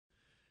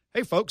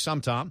Hey, folks,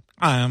 I'm Tom.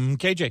 I'm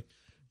KJ.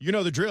 You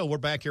know the drill. We're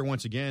back here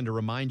once again to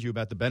remind you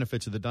about the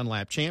benefits of the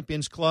Dunlap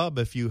Champions Club.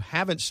 If you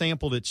haven't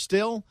sampled it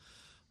still,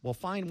 well,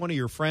 find one of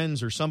your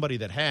friends or somebody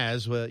that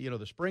has.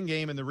 The spring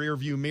game in the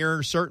rearview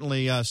mirror.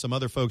 Certainly some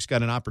other folks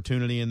got an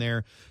opportunity in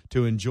there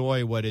to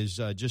enjoy what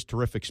is just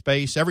terrific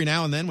space. Every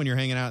now and then when you're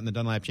hanging out in the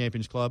Dunlap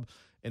Champions Club,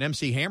 an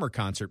MC Hammer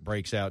concert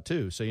breaks out,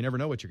 too, so you never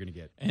know what you're going to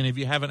get. And if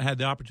you haven't had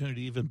the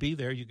opportunity to even be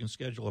there, you can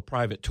schedule a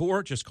private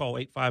tour. Just call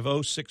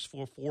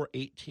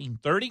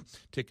 850-644-1830.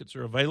 Tickets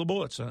are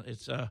available. It's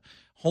a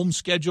home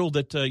schedule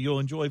that you'll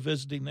enjoy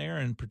visiting there,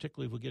 and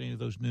particularly if we get any of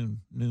those noon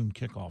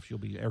kickoffs, you'll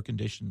be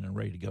air-conditioned and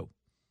ready to go.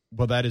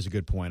 Well, that is a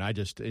good point.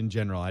 In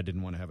general, I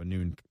didn't want to have a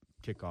noon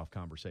kickoff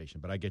conversation,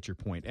 but I get your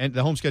point. And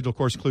the home schedule, of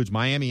course, includes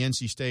Miami,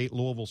 NC State,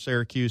 Louisville,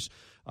 Syracuse,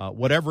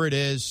 whatever it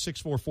is,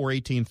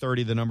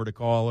 644-1830, the number to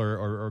call,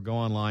 or go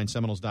online,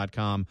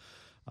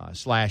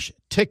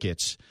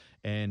 Seminoles.com/tickets,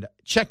 and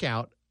check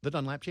out the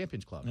Dunlap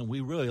Champions Club. And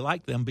we really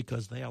like them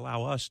because they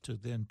allow us to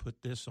then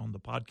put this on the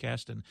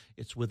podcast, and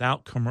it's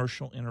without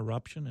commercial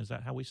interruption. Is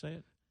that how we say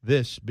it?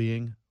 This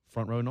being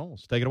Front Row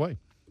Noles. Take it away.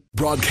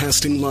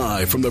 Broadcasting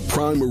live from the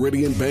Prime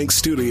Meridian Bank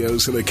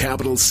Studios in the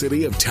capital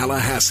city of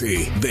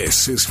Tallahassee,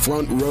 this is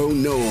Front Row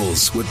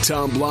Noles with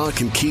Tom Block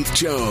and Keith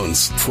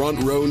Jones. Front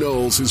Row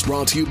Noles is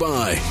brought to you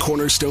by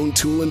Cornerstone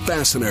Tool and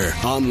Fastener,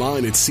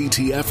 online at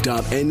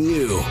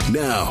ctf.nu.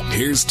 Now,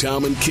 here's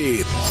Tom and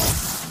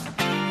Keith.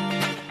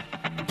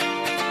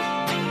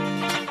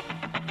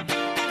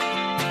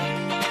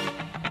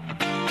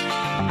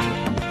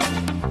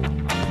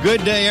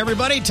 Good day,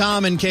 everybody.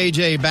 Tom and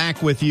KJ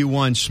back with you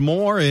once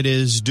more. It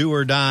is Do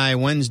or Die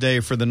Wednesday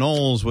for the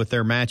Noles with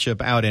their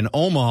matchup out in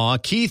Omaha.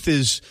 Keith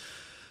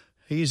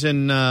he's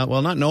in, not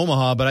in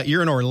Omaha, but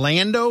you're in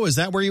Orlando. Is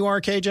that where you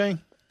are, KJ?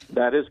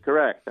 That is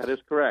correct.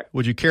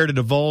 Would you care to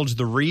divulge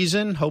the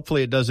reason?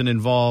 Hopefully it doesn't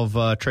involve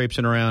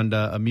traipsing around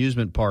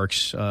amusement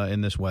parks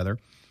in this weather.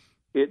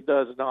 It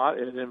does not.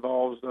 It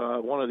involves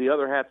one of the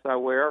other hats I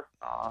wear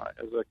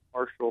as a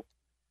commercial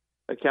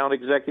account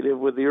executive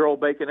with the Earl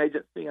Bacon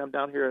Agency. I'm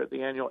down here at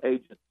the annual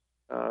agent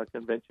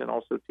convention,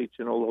 also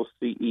teaching a little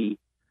CE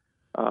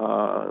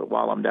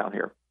while I'm down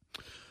here.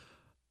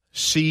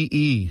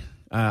 CE.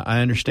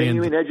 I understand.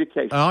 Continuing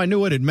education. Oh, I knew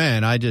what it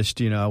meant. I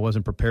just, I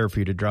wasn't prepared for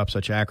you to drop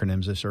such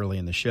acronyms this early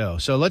in the show.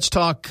 So let's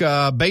talk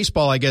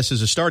baseball, I guess,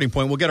 as a starting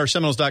point. We'll get our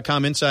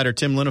Seminoles.com insider,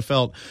 Tim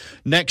Linnefelt,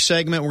 next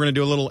segment. We're going to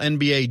do a little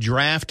NBA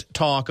draft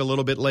talk a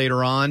little bit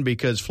later on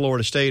because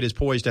Florida State is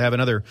poised to have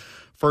another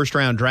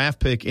first-round draft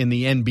pick in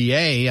the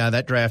NBA.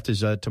 That draft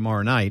is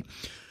tomorrow night.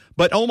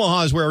 But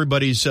Omaha is where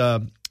everybody's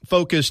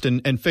focused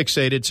and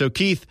fixated. So,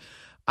 Keith,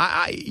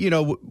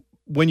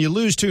 when you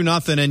lose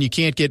 2-0 and you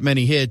can't get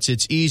many hits,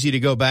 it's easy to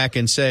go back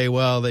and say,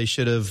 well, they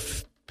should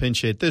have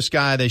pinch hit this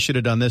guy, they should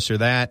have done this or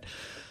that.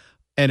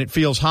 And it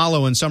feels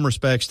hollow in some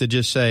respects to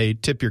just say,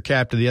 tip your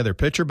cap to the other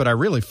pitcher. But I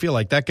really feel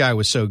like that guy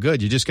was so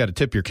good, you just got to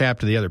tip your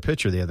cap to the other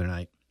pitcher the other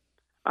night.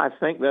 I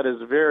think that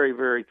is very,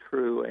 very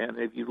true. And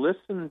if you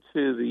listen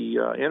to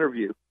the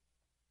interview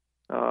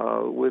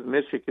with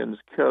Michigan's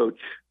coach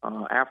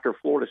after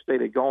Florida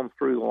State had gone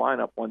through the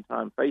lineup one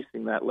time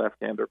facing that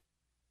left-hander,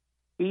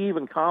 he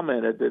even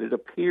commented that it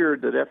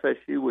appeared that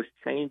FSU was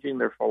changing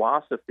their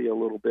philosophy a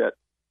little bit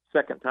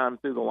second time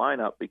through the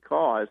lineup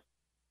because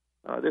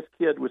this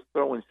kid was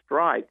throwing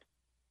strikes,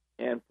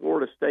 and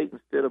Florida State,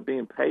 instead of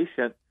being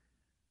patient,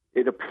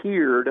 it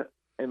appeared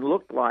and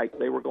looked like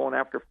they were going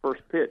after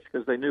first pitch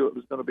because they knew it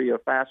was going to be a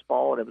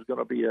fastball and it was going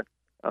to be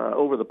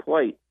over the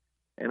plate.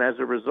 And as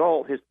a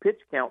result, his pitch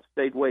count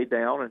stayed way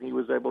down, and he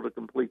was able to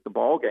complete the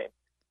ball game.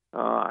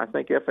 I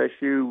think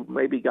FSU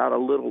maybe got a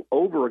little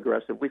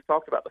over-aggressive. We've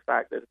talked about the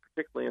fact that,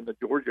 particularly in the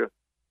Georgia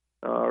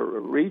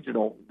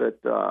regional,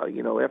 that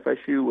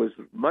FSU was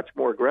much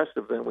more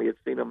aggressive than we had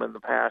seen them in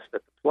the past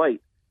at the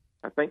plate.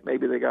 I think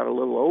maybe they got a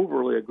little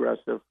overly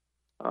aggressive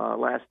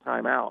last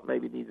time out.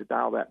 Maybe need to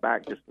dial that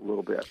back just a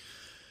little bit.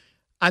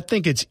 I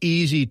think it's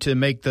easy to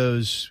make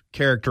those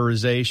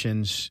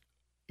characterizations.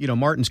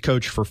 Martin's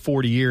coached for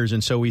 40 years,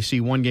 and so we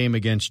see one game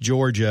against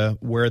Georgia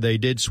where they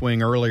did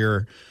swing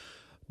earlier,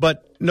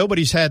 but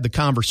nobody's had the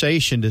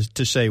conversation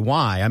to say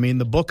why. I mean,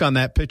 the book on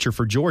that pitcher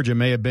for Georgia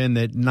may have been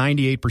that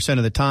 98%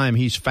 of the time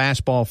he's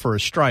fastball for a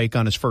strike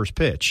on his first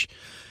pitch.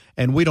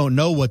 And we don't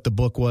know what the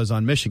book was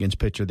on Michigan's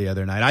pitcher the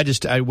other night. I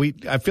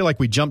feel like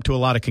we jumped to a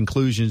lot of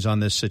conclusions on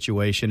this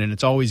situation, and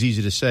it's always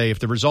easy to say if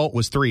the result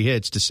was 3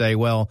 hits to say,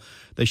 well,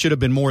 they should have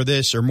been more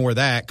this or more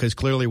that because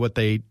clearly what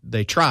they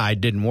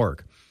tried didn't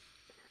work.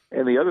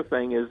 And the other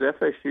thing is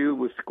FSU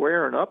was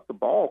squaring up the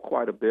ball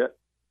quite a bit,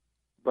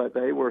 but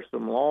they were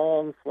some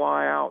long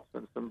flyouts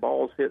and some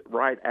balls hit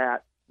right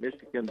at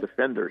Michigan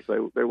defenders.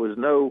 There was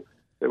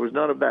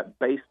none of that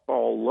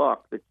baseball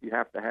luck that you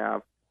have to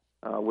have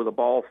with a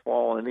ball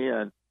falling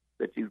in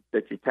that you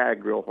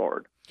tagged real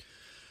hard.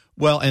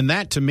 Well, and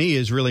that to me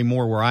is really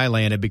more where I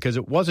landed because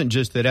it wasn't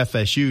just that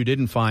FSU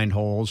didn't find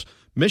holes.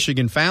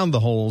 Michigan found the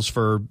holes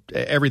for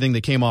everything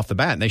that came off the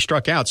bat, and they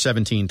struck out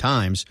 17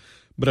 times.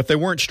 But if they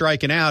weren't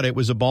striking out, it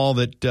was a ball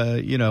that,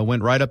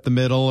 went right up the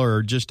middle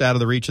or just out of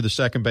the reach of the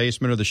second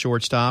baseman or the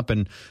shortstop.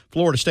 And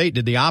Florida State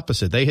did the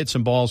opposite. They hit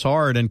some balls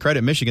hard, and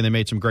credit Michigan, they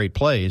made some great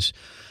plays.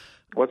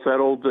 What's that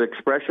old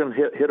expression,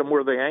 hit them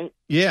where they ain't?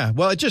 Yeah,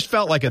 well, it just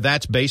felt like a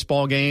that's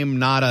baseball game,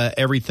 not a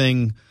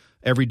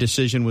every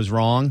decision was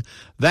wrong.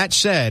 That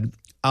said,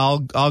 I'll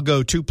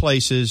go two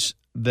places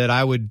that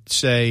I would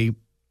say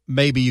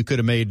maybe you could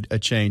have made a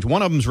change.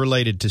 One of them is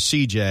related to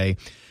CJ,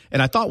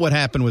 and I thought what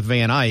happened with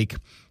Van Eyck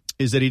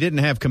is that he didn't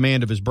have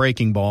command of his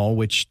breaking ball,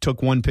 which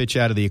took one pitch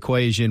out of the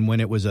equation when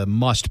it was a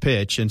must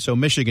pitch. And so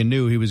Michigan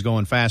knew he was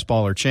going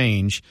fastball or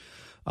change,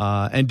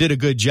 and did a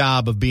good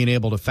job of being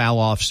able to foul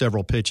off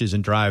several pitches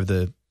and drive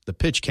the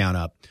pitch count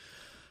up.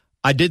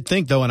 I did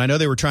think, though, and I know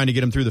they were trying to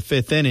get him through the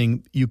fifth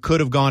inning, you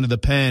could have gone to the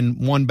pen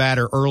one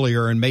batter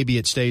earlier, and maybe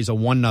it stays a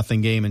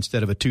 1-0 game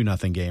instead of a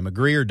 2-0 game.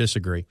 Agree or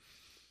disagree?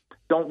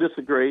 Don't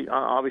disagree.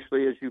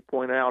 Obviously, as you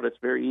point out, it's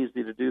very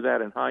easy to do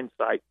that in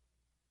hindsight.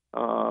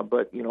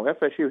 But,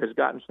 FSU has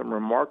gotten some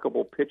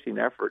remarkable pitching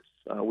efforts.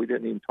 We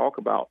didn't even talk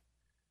about,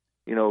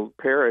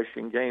 Parrish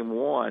in game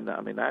one.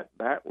 I mean,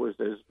 that was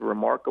as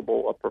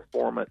remarkable a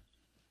performance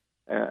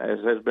as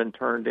has been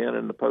turned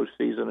in the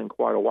postseason in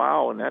quite a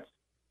while. And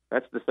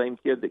that's the same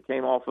kid that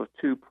came off of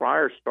two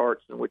prior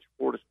starts in which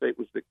Florida State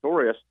was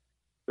victorious,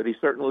 but he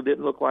certainly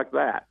didn't look like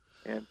that.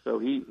 And so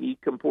he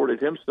comported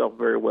himself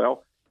very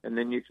well. And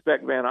then you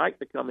expect Van Eyck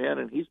to come in,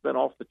 and he's been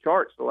off the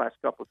charts the last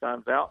couple of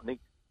times out, and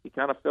he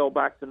kind of fell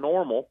back to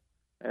normal,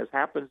 as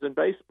happens in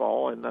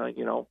baseball. And,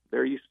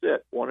 there you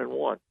sit,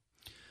 1-1.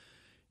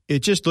 It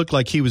just looked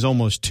like he was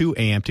almost too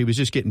amped. He was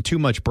just getting too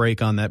much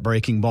break on that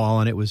breaking ball,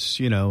 and it was,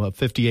 a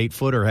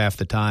 58-footer half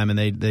the time, and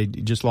they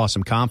just lost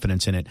some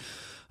confidence in it.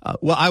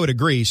 Well, I would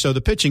agree. So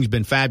the pitching's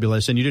been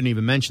fabulous, and you didn't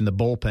even mention the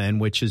bullpen,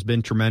 which has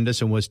been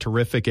tremendous and was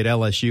terrific at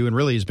LSU and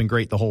really has been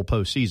great the whole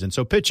postseason.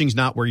 So pitching's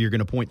not where you're going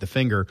to point the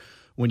finger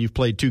when you've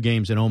played two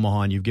games in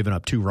Omaha and you've given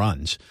up 2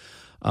 runs.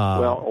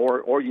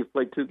 Or you've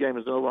played 2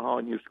 games in Omaha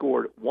and you've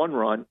scored 1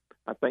 run.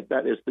 I think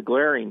that is the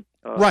glaring.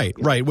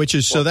 Right. Which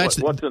is that's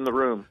what's in the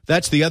room.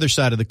 That's the other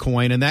side of the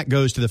coin, and that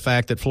goes to the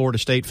fact that Florida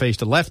State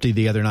faced a lefty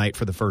the other night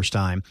for the first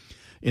time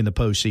in the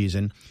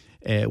postseason.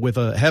 With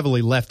a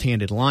heavily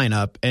left-handed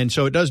lineup. And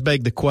so it does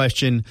beg the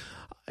question,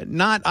 I'm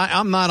not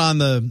on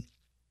the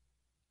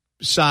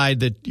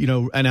side that,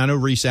 and I know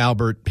Reese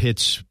Albert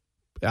hits,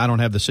 I don't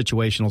have the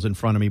situationals in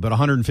front of me, but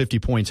 150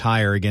 points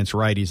higher against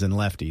righties than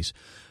lefties.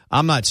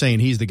 I'm not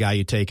saying he's the guy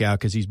you take out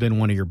because he's been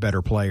one of your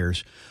better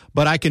players.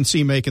 But I can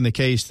see making the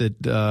case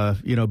that,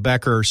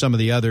 Becker or some of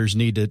the others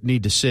need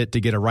to sit to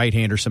get a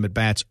right-hander some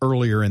at-bats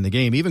earlier in the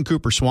game. Even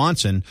Cooper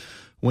Swanson,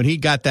 when he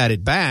got that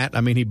at bat,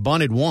 he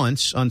bunted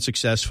once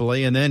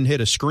unsuccessfully and then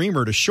hit a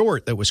screamer to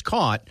short that was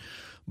caught,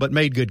 but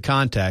made good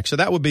contact. So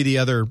that would be the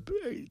other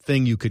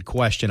thing you could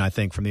question, I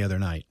think, from the other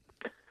night.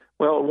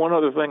 Well, one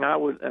other thing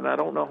and I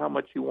don't know how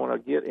much you want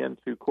to get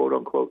into, quote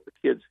unquote, the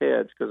kids'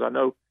 heads, because I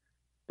know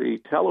the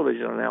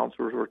television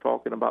announcers were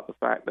talking about the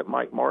fact that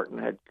Mike Martin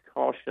had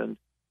cautioned,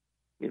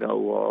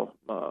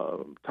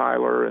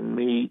 Tyler and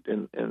Meat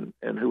and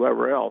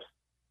whoever else.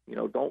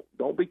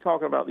 Don't be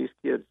talking about these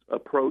kids'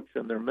 approach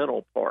and their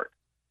mental part.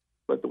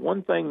 But the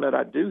one thing that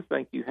I do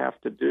think you have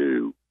to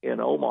do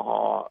in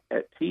Omaha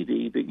at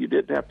TD that you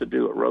didn't have to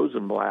do at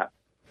Rosenblatt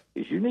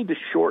is you need to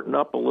shorten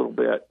up a little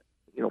bit.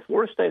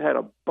 Florida State had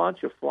a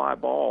bunch of fly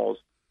balls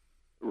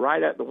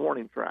right at the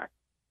warning track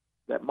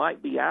that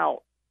might be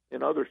out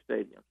in other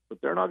stadiums,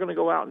 but they're not going to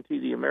go out in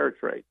TD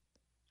Ameritrade.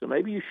 So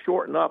maybe you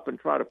shorten up and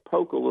try to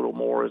poke a little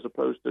more as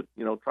opposed to,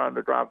 trying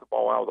to drive the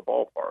ball out of the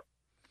ballpark.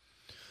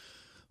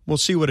 We'll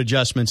see what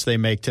adjustments they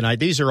make tonight.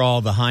 These are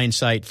all the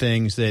hindsight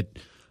things that,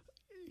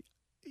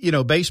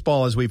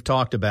 baseball, as we've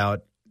talked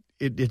about,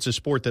 it's a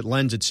sport that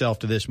lends itself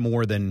to this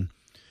more than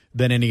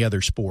any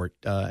other sport.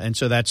 And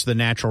so that's the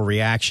natural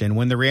reaction.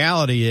 When the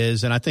reality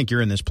is, and I think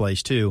you're in this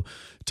place too,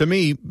 to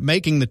me,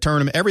 making the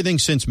tournament, everything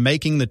since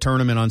making the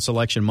tournament on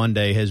Selection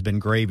Monday has been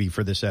gravy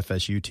for this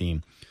FSU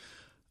team.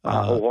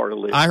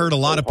 Wholeheartedly. I heard a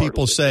lot of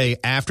people say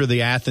after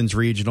the Athens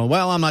regional,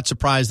 well, I'm not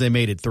surprised they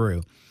made it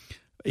through.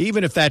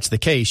 Even if that's the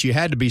case, you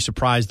had to be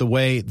surprised the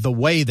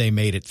way they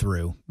made it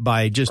through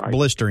by just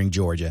blistering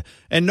Georgia.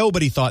 And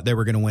nobody thought they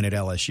were going to win at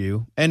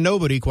LSU. And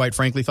nobody, quite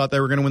frankly, thought they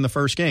were going to win the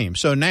first game.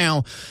 So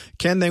now,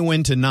 can they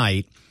win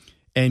tonight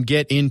and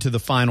get into the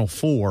Final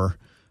Four,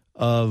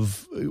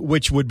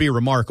 which would be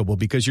remarkable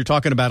because you're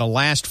talking about a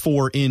last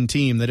 4-in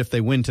team that if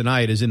they win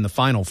tonight is in the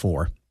Final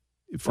Four.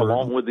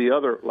 Along with the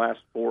other last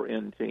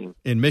 4-in team.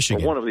 In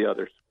Michigan. Or one of the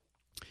others.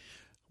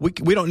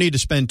 We don't need to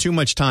spend too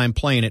much time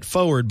playing it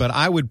forward, but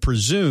I would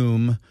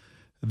presume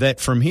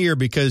that from here,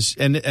 because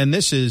and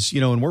this is,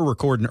 and we're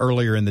recording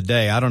earlier in the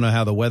day. I don't know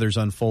how the weather's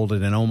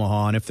unfolded in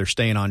Omaha and if they're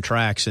staying on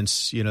track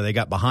since, they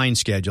got behind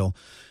schedule.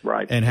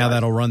 Right. And how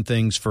that'll run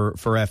things for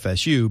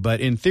FSU. But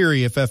in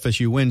theory, if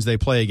FSU wins, they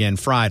play again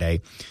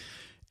Friday.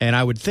 And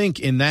I would think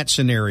in that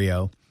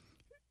scenario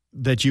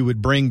that you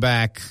would bring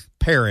back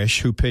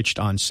Parrish, who pitched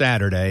on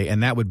Saturday,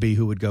 and that would be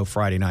who would go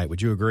Friday night.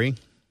 Would you agree?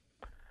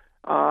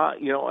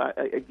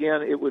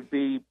 Again, it would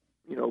be,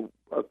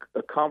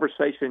 a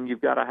conversation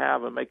you've got to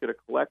have and make it a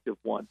collective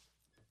one,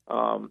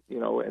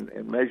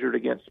 and measured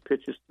against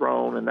pitches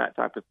thrown and that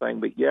type of thing.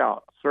 But, yeah,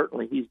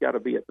 certainly he's got to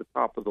be at the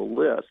top of the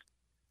list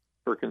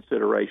for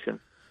consideration.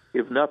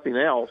 If nothing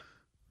else,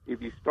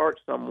 if you start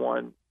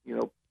someone,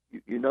 you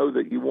know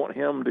that you want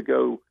him to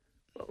go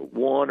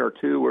 1 or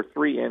 2 or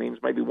 3 innings,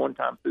 maybe one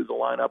time through the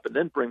lineup, and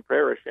then bring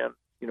Parrish in,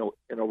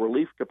 in a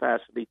relief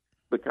capacity,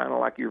 but kind of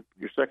like your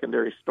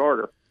secondary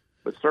starter.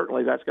 But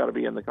certainly that's got to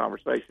be in the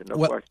conversation, no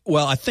question.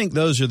 Well, I think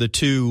those are the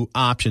two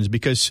options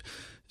because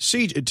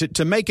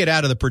to make it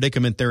out of the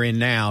predicament they're in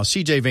now,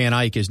 C.J. Van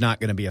Eyck is not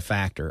going to be a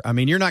factor. I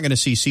mean, you're not going to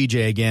see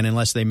C.J. again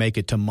unless they make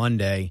it to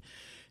Monday.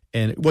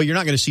 And, you're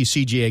not going to see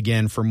C.J.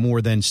 again for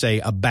more than, say,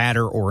 a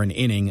batter or an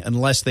inning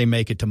unless they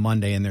make it to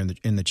Monday and they're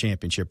in the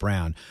championship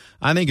round.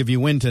 I think if you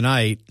win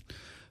tonight,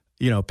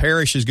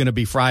 Parrish is going to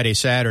be Friday,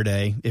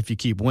 Saturday if you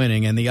keep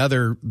winning, and the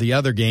other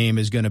game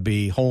is going to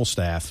be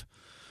Holstaff,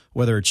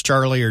 whether it's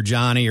Charlie or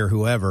Johnny or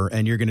whoever,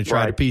 and you're going to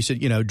try to piece it.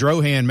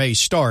 Drohan may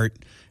start,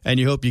 and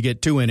you hope you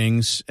get 2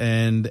 innings,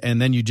 and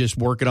then you just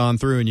work it on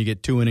through, and you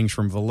get 2 innings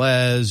from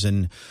Velez,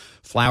 and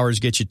Flowers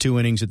gets you 2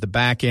 innings at the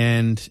back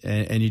end,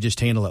 and you just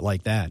handle it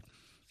like that.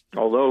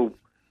 Although,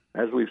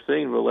 as we've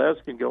seen,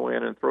 Velez can go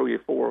in and throw you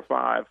 4 or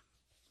 5.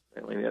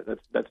 I mean,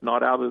 that's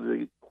not out of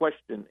the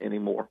question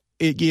anymore.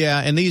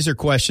 And these are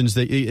questions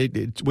that,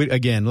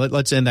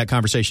 let's end that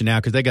conversation now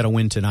because they got to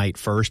win tonight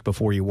first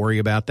before you worry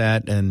about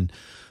that. And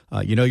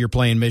you're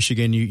playing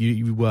Michigan.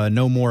 You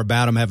know more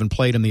about them, having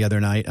played them the other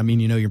night. I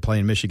mean, you're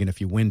playing Michigan if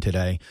you win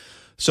today.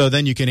 So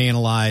then you can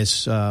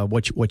analyze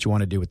what you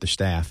want to do with the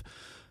staff.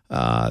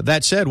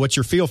 That said, what's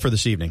your feel for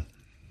this evening?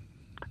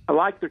 I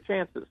like their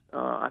chances.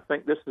 I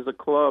think this is a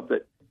club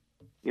that,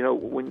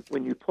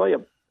 when you play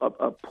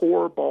a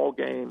poor ball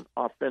game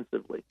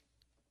offensively,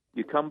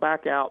 you come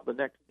back out the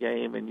next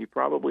game and you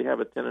probably have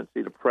a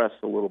tendency to press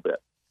a little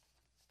bit.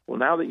 Well,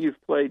 now that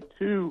you've played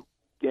 2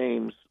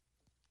 games,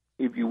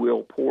 if you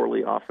will,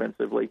 poorly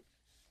offensively,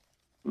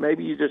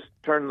 maybe you just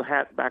turn the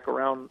hat back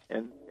around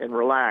and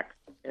relax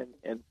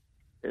and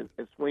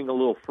swing a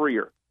little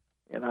freer.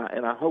 And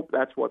I hope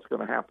that's what's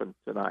going to happen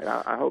tonight.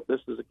 I hope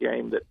this is a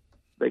game that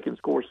they can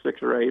score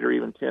 6 or 8 or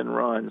even 10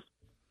 runs,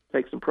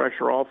 take some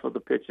pressure off of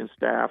the pitching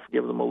staff,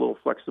 give them a little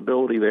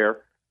flexibility there,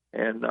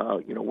 and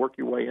work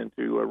your way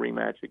into a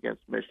rematch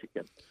against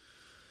Michigan.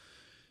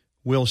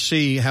 We'll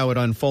see how it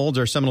unfolds.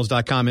 Our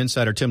Seminoles.com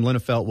insider, Tim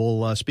Linnefelt,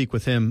 will speak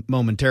with him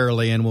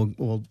momentarily, and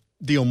we'll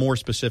deal more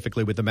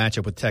specifically with the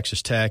matchup with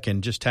Texas Tech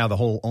and just how the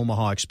whole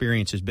Omaha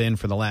experience has been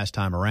for the last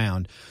time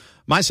around.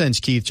 My sense,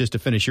 Keith, just to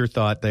finish your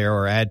thought there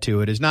or add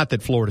to it, is not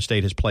that Florida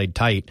State has played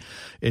tight.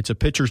 It's a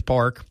pitcher's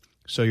park,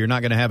 so you're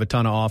not going to have a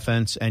ton of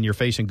offense, and you're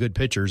facing good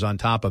pitchers on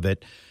top of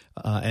it.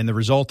 And the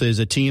result is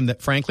a team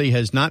that, frankly,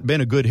 has not been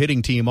a good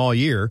hitting team all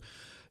year,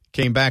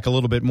 came back a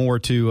little bit more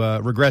to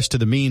regress to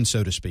the mean,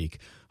 so to speak.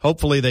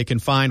 Hopefully they can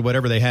find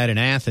whatever they had in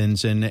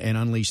Athens and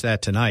unleash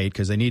that tonight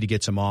because they need to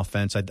get some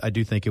offense. I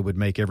do think it would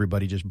make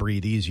everybody just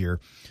breathe easier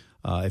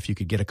if you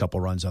could get a couple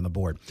runs on the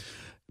board.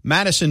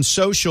 Madison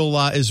Social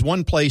is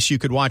one place you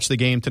could watch the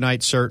game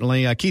tonight,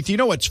 certainly. Keith, you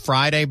know what's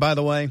Friday, by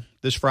the way,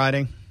 this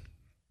Friday?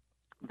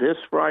 This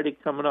Friday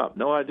coming up.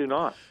 No, I do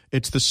not.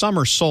 It's the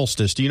summer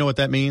solstice. Do you know what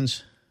that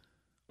means?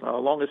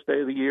 Longest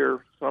day of the year,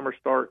 summer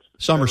starts.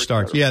 Summer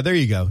starts. Yeah, there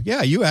you go.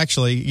 Yeah, you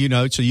actually,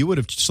 so you would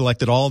have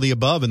selected all the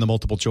above in the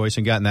multiple choice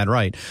and gotten that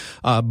right.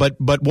 But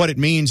what it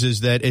means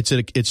is that it's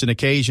an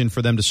occasion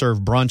for them to serve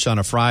brunch on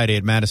a Friday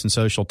at Madison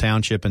Social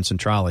Township and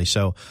Centrale.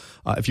 So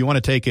if you want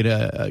to take it,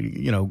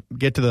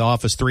 get to the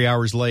office 3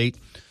 hours late,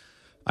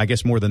 I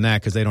guess more than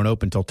that because they don't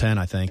open till 10,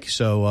 I think.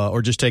 So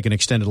or just take an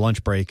extended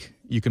lunch break.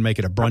 You can make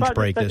it a brunch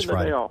break this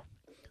Friday.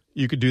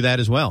 You could do that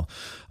as well.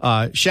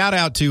 Shout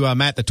out to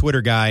Matt, the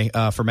Twitter guy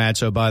for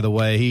Madso, by the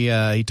way.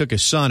 He took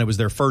his son. It was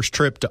their first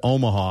trip to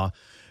Omaha.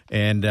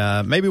 And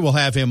maybe we'll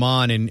have him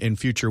on in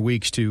future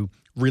weeks to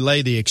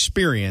relay the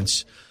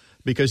experience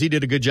because he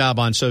did a good job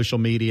on social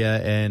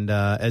media. And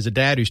as a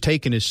dad who's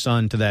taken his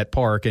son to that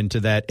park and to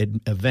that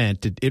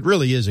event, it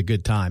really is a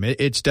good time.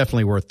 It's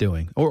definitely worth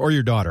doing. Or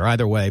your daughter,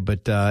 either way.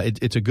 But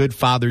it's a good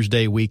Father's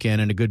Day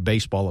weekend and a good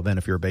baseball event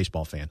if you're a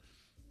baseball fan.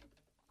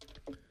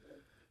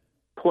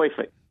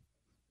 Perfect.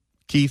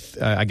 Keith,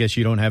 I guess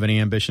you don't have any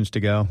ambitions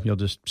to go. You'll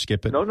just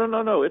skip it?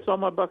 No. It's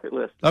on my bucket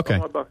list. Okay.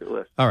 It's on my bucket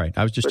list. All right.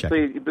 I was just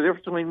checking. See, the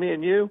difference between me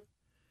and you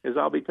is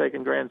I'll be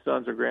taking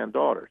grandsons or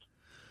granddaughters.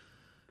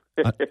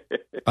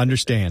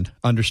 Understand.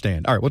 All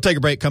right. We'll take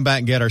a break, come back,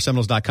 and get our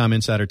Seminoles.com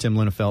insider, Tim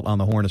Linnefelt, on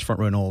the horn as Front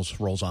Row Noles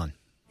rolls on.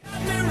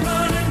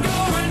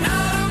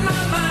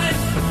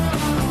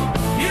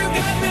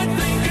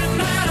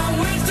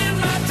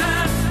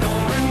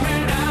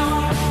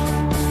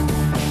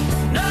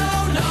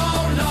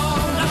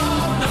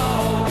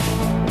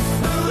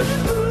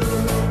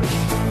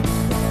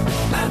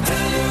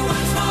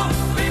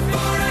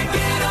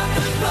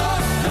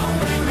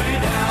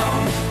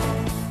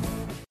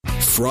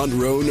 Front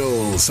Row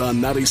Noles on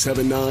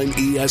 97.9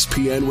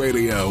 ESPN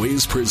Radio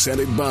is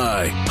presented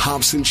by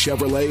Hobson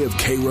Chevrolet of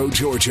Cairo,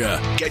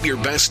 Georgia. Get your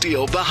best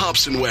deal the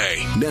Hobson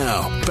way.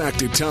 Now, back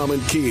to Tom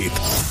and Keith.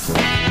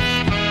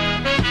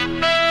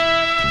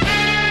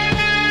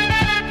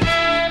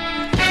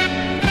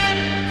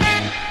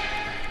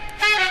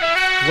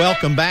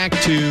 Welcome back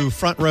to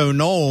Front Row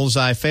Noles.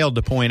 I failed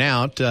to point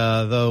out,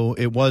 though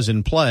it was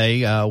in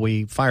play,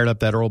 we fired up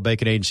that Earl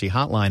Bacon Agency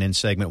hotline in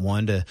segment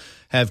 1 to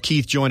have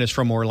Keith join us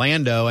from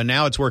Orlando, and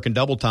now it's working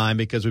double time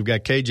because we've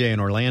got KJ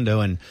in Orlando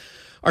and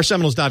our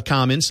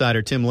Seminoles.com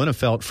insider Tim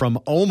Linafelt from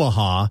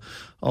Omaha.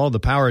 Oh, the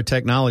power of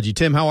technology.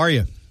 Tim, how are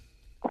you?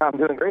 I'm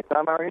doing great,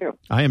 Tom. How are you?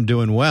 I am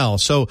doing well.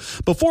 So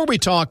before we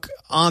talk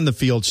on the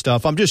field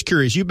stuff, I'm just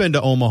curious. You've been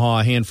to Omaha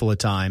a handful of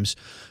times,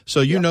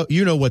 so you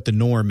know what the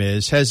norm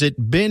is. Has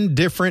it been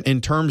different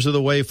in terms of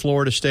the way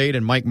Florida State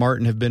and Mike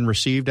Martin have been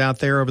received out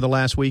there over the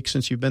last week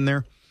since you've been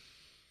there?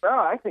 Well,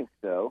 I think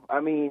so. I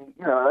mean,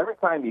 every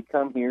time you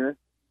come here,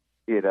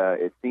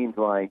 it seems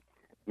like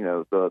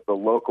the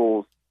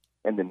locals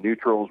and the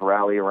neutrals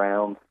rally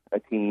around a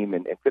team,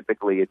 and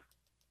typically it's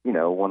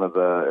one of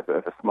the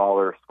if a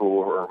smaller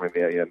school or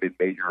maybe a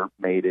mid-major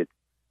made it,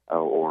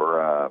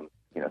 or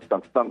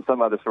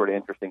some other sort of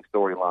interesting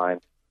storyline.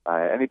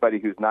 Anybody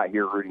who's not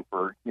here rooting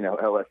for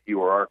LSU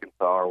or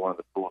Arkansas or one of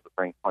the schools that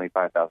brings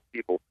 25,000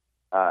 people,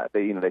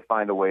 they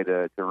find a way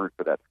to root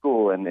for that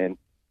school. And in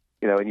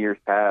years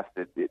past,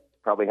 it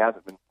probably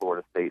hasn't been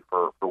Florida State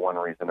for one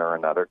reason or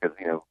another, because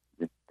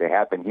they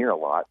have been here a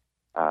lot.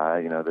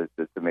 The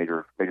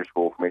major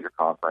school, major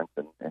conference,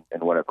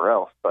 and whatever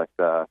else, but.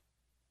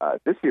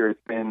 This year it's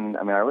been,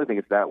 I really think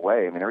it's that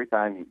way. Every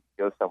time you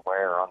go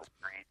somewhere on the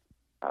street,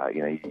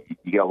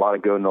 you get a lot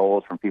of go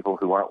Noles from people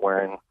who aren't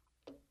wearing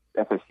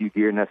FSU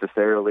gear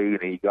necessarily.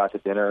 You go out to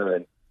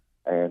dinner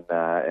and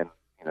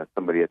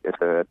somebody at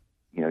the,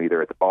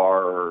 either at the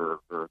bar or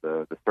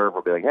the server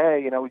will be like,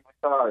 hey, we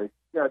saw, it's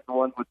the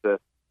ones with the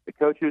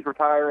coach who's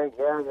retiring.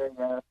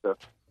 Yeah.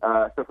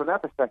 So from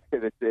that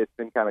perspective, it's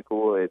been kind of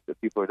cool.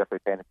 People are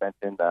definitely paying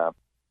attention.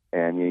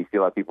 And you see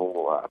a lot of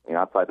people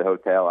outside the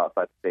hotel,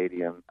 outside the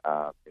stadium,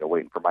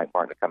 waiting for Mike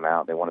Martin to come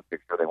out. They want a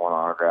picture, they want an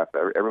autograph.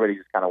 Everybody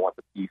just kind of wants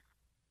a piece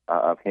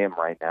of him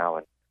right now.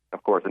 And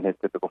of course, in his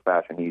typical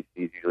fashion, he's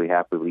usually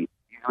happy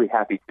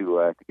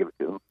to give it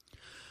to him.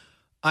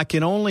 I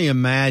can only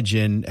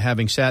imagine,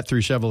 having sat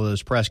through several of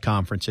those press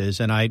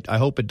conferences, and I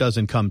hope it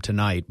doesn't come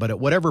tonight, but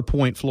at whatever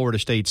point Florida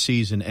State's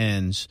season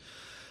ends,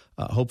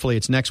 hopefully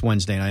it's next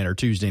Wednesday night or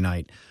Tuesday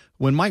night,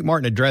 when Mike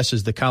Martin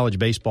addresses the college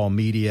baseball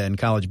media and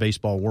college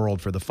baseball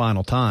world for the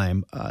final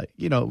time,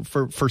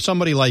 for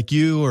somebody like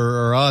you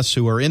or us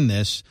who are in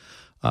this,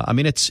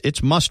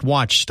 it's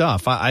must-watch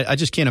stuff. I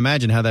just can't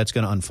imagine how that's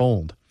going to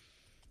unfold.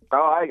 Oh,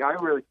 I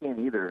really can't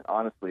either,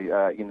 honestly.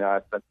 I've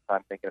spent some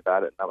time thinking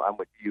about it, and I'm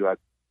with you.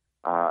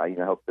 I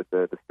hope that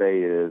the stay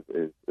is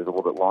a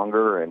little bit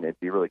longer, and it'd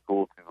be really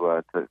cool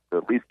to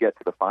at least get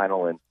to the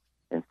final and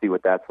see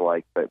what that's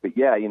like. But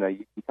yeah, you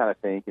kind of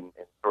think and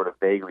sort of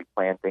vaguely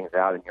plan things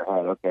out in your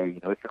head. Okay,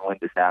 when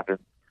this happens,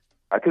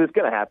 because it's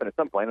going to happen at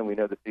some point, and we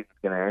know the season's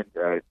going to end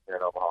right here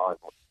in Omaha.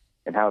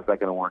 And how is that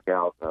going to work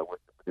out with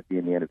it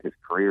being the end of his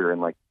career?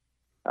 And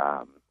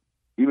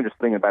even just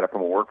thinking about it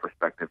from a work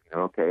perspective,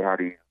 okay, how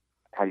do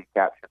you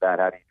capture that?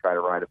 How do you try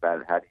to write about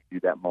it? How do you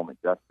do that moment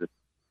justice?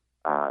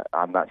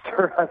 I'm not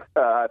sure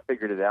I've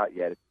figured it out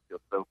yet. It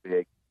feels so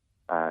big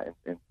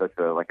and such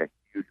a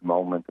huge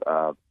moment,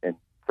 and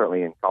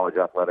certainly in college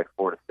athletics,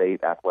 Florida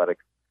State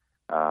athletics,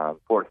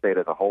 Florida State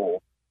as a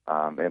whole.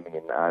 I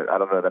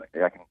don't know that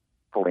I can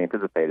fully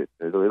anticipate it.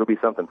 It'll be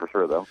something for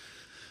sure, though.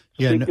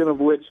 Yeah, Speaking of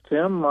which,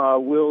 Tim,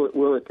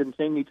 will it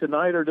continue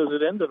tonight or does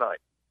it end tonight?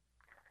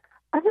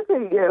 I think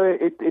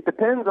it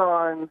depends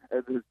on.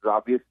 This is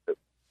obvious.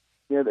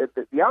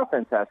 The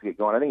offense has to get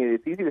going. I think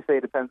it's easy to say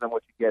it depends on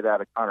what you get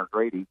out of Connor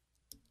Grady,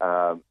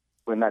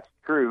 when that's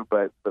true.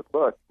 But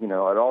look, it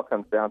all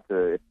comes down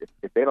to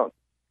if they don't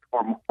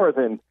score more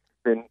than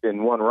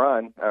one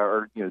run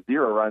or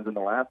 0 runs in the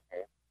last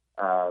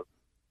game,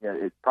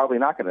 it's probably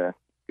not going to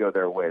go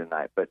their way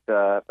tonight. But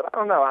I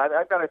don't know.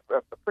 I've got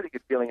a pretty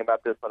good feeling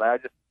about this one. I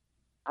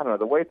don't know,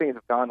 the way things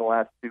have gone the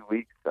last 2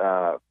 weeks.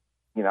 I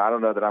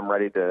don't know that I'm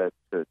ready to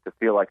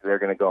feel like they're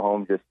going to go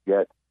home just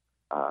yet.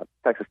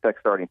 Texas Tech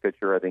starting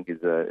pitcher, I think,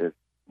 is a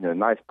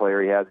nice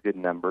player. He has good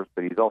numbers,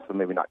 but he's also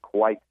maybe not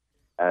quite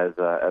as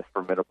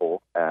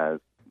formidable as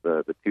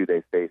the two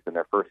they faced in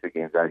their first 2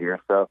 games out here.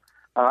 So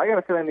I got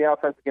a feeling the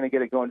offense is going to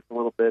get it going just a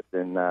little bit,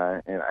 and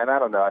I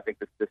don't know. I think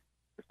there's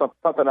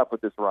something up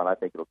with this run. I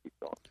think it'll keep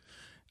going.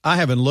 I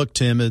haven't looked,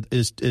 Tim.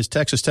 Is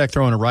Texas Tech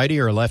throwing a righty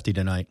or a lefty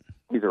tonight?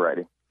 He's a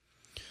righty.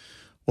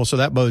 Well, so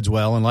that bodes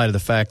well in light of the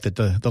fact that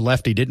the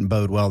lefty didn't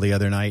bode well the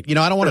other night.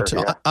 I don't want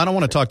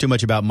to talk too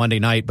much about Monday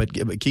night, but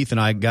Keith and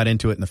I got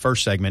into it in the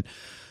first segment.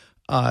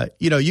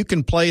 You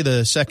can play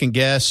the second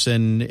guess,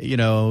 and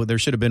there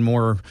should have been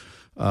more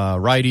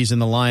righties in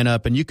the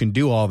lineup, and you can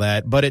do all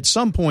that. But at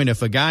some point,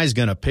 if a guy's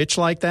going to pitch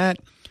like that,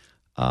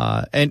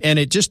 And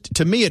it just,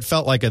 to me, it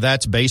felt like a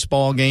that's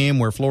baseball game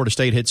where Florida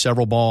State hit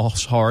several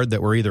balls hard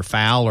that were either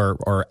foul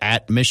or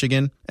at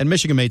Michigan. And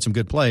Michigan made some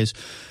good plays.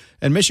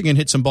 And Michigan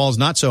hit some balls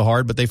not so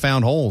hard, but they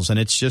found holes. And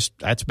it's just,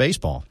 that's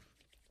baseball.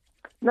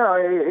 No,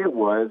 it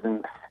was.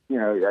 And,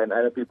 I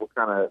know people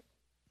kind of,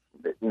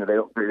 they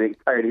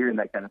get tired of hearing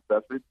that kind of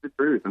stuff. But it's the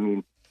truth. I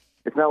mean,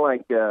 it's not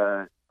like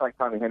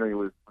Tommy Henry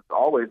was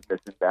always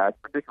missing bats,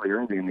 particularly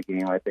early in the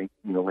game. I think,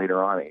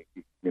 later on,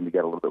 he maybe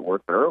got a little bit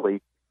worse. But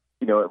early,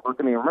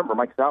 remember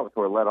Mike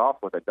Salvatore led off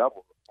with a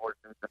double before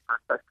the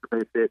first extra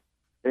base hit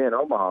in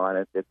Omaha.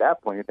 And at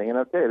that point, you're thinking,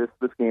 okay,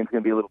 this game's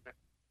going to be a little bit.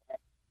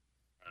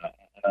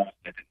 It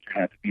didn't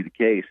turn out to be the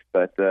case.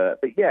 But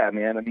yeah,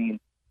 man, I mean,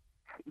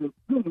 the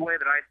way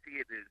that I see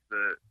it is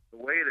the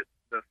way that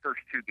the first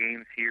two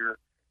games here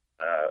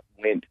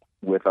went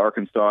with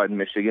Arkansas and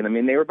Michigan. I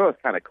mean, they were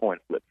both kind of coin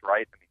flips,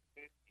 right? I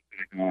mean,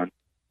 it could have gone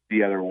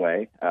the other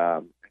way.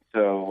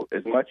 So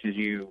as much as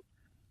you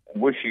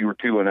wish you were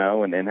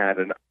 2-0 and had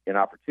an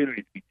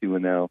opportunity to be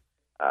 2-0,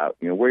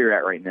 where you're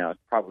at right now is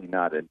probably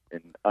not an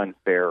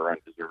unfair or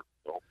undeserved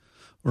result.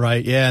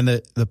 Right, yeah, and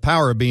the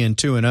power of being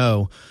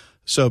 2-0.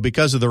 So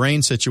because of the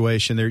rain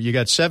situation, you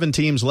got 7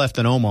 teams left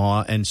in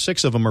Omaha, and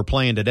 6 of them are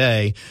playing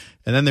today.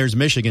 And then there's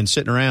Michigan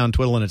sitting around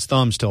twiddling its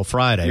thumbs till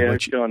Friday. Yeah, they're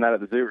showing that at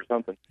the zoo or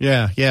something.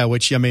 Yeah,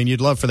 which, I mean,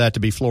 you'd love for that to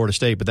be Florida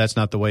State, but that's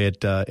not the way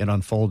it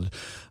unfolded.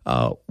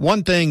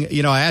 One thing,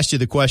 I asked you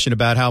the question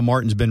about how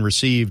Martin's been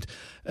received.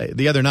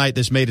 The other night,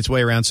 this made its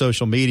way around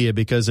social media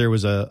because there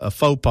was a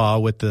faux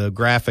pas with the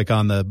graphic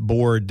on the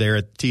board there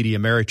at TD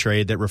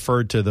Ameritrade that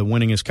referred to the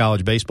winningest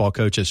college baseball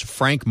coach as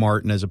Frank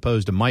Martin as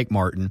opposed to Mike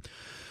Martin,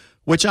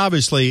 which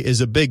obviously is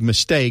a big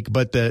mistake,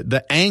 but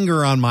the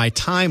anger on my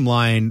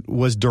timeline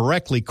was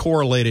directly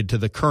correlated to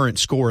the current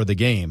score of the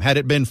game. Had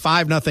it been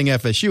 5-0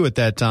 FSU at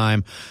that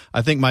time,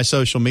 I think my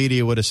social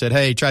media would have said,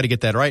 hey, try to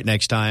get that right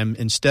next time,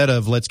 instead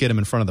of let's get him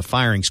in front of the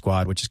firing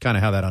squad, which is kind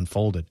of how that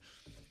unfolded.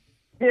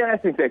 Yeah, I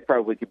think that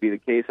probably could be the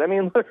case. I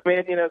mean, look,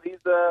 man,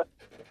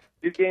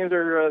 these games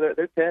are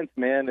they're tense,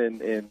 man,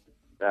 and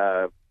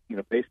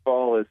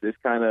baseball is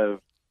kind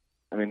of,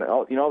 I mean,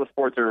 all the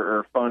sports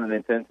are fun and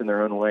intense in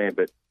their own way,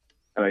 but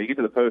you get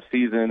to the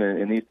postseason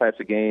and these types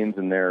of games,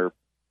 and they're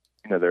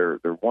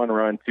 1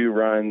 run, 2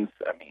 runs.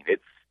 I mean,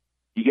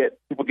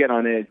 people get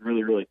on edge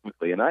really, really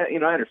quickly, and I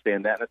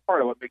understand that, and that's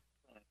part of what makes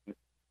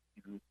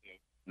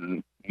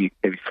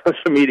maybe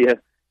social media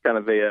kind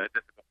of a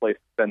difficult place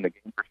to spend the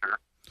game for sure.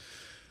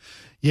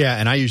 Yeah,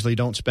 and I usually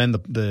don't spend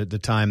the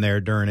time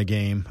there during a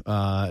game.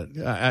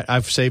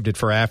 I've saved it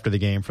for after the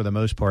game for the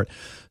most part.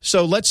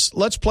 So let's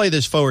play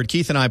this forward.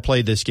 Keith and I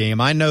played this game.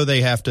 I know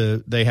they have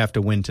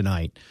to win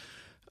tonight.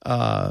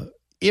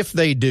 If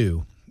they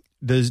do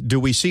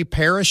we see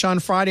Parrish on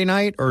Friday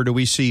night, or do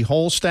we see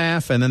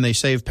Holstaff and then they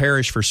save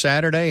Parrish for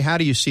Saturday? How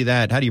do you see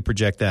that? How do you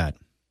project that?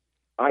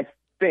 I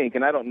think,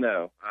 and I don't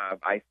know,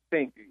 I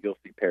think you'll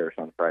see Parrish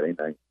on Friday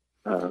night.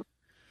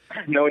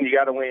 Knowing you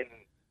got to win.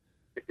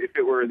 If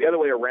it were the other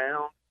way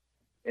around,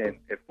 and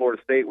if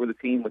Florida State were the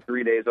team with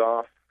 3 days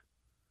off,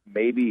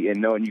 maybe,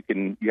 and knowing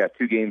you have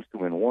 2 games to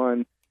win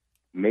 1,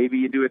 maybe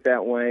you do it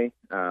that way.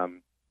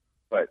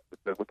 But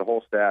with the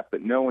whole staff,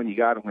 but knowing you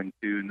got to win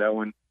 2,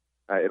 knowing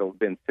it'll have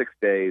been 6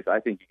 days,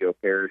 I think you go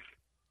Parrish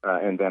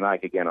and then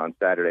Ike again on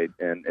Saturday,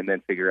 and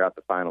then figure out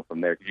the final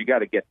from there, because you got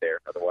to get there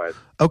otherwise.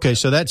 Okay,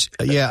 so that's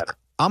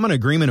I'm in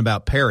agreement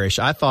about Parrish.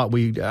 I thought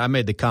I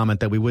made the comment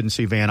that we wouldn't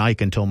see Van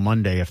Eyck until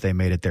Monday if they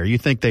made it there. You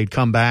think they'd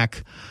come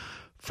back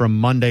from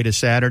Monday to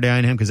Saturday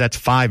on him, because that's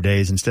 5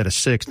 days instead of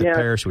 6 that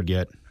Parrish would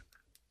get.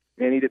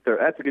 And he did throw.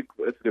 That's a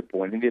good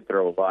point. He did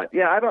throw a lot.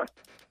 Yeah, I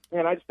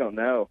just don't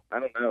know.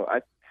 I don't know.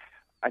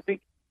 I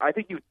think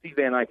you would see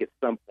Van Eyck at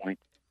some point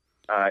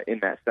in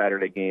that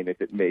Saturday game if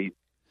it made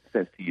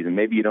sense to use him.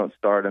 Maybe you don't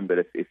start him, but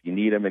if you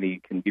need him and he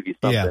can give you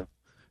something,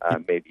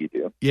 maybe you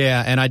do.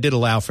 Yeah, and I did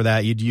allow for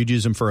that. You'd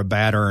use him for a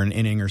batter or an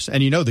inning, and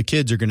the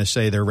kids are going to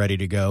say they're ready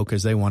to go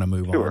because they want to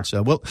move on.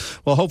 So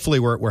well, hopefully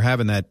we're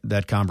having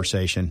that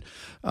conversation.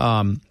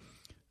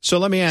 So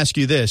let me ask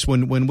you this: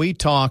 when we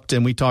talked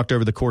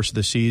over the course of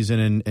the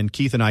season, and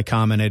Keith and I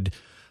commented,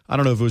 I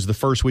don't know if it was the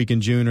first week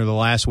in June or the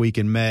last week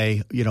in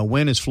May,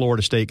 when is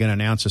Florida State going to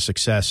announce a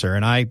successor?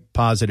 And I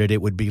posited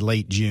it would be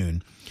late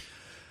June.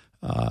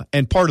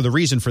 And part of the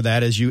reason for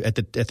that is at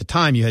the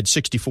time you had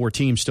 64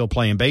 teams still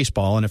playing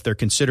baseball, and if they're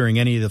considering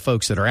any of the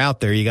folks that are out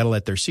there, you got to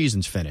let their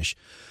seasons finish.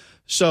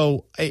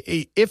 So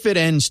if it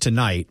ends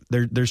tonight,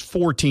 there's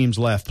 4 teams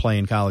left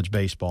playing college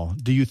baseball.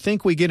 Do you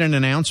think we get an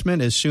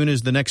announcement as soon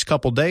as the next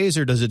couple days,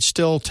 or does it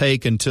still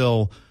take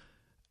until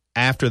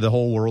after the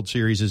whole World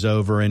Series is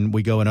over and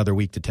we go another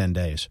week to 10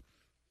 days?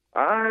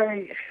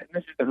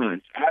 This is a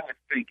hunch. I would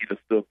think it'll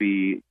still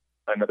be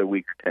another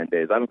week or 10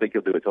 days. I don't think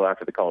he'll do it until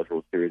after the College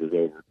World Series is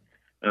over.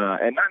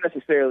 And not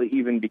necessarily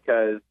even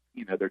because,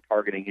 they're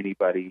targeting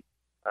anybody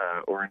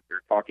or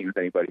they're talking with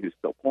anybody who's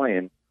still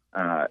playing.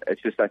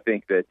 It's just, I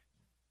think that,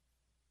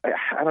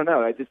 I don't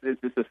know.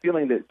 It's just a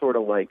feeling that sort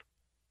of like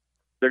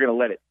they're going to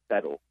let it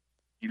settle.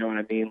 You know what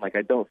I mean? Like,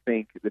 I don't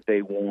think that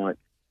they want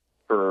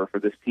for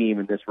this team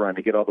and this run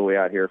to get all the way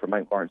out here for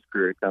Mike Martin's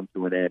career to come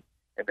to an end,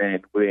 and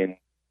then within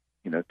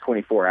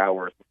 24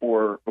 hours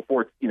before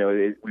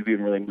we've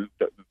even really moved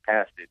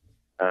past it,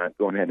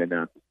 going ahead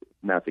and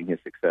announcing his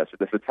successor.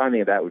 The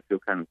timing of that would feel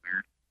kind of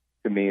weird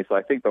to me, so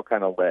I think they'll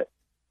kind of let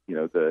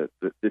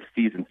this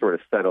season sort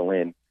of settle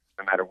in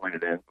no matter when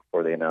it ends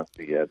before they announce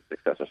the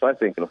successor. So I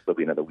think it'll still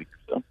be another week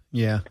or so.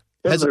 Yeah.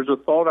 There's a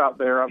thought out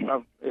there.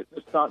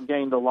 It's not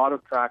gained a lot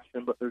of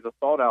traction, but there's a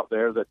thought out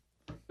there that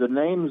the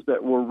names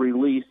that were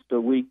released a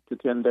week to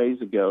 10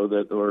 days ago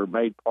that were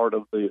made part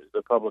of the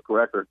public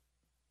record,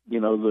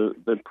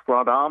 the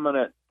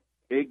predominant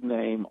big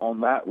name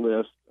on that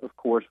list, of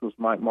course, was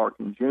Mike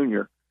Martin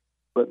Jr.,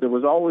 but there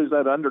was always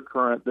that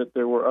undercurrent that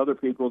there were other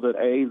people that,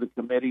 the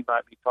committee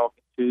might be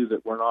talking to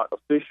that were not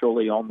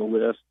officially on the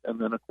list. And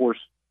then, of course,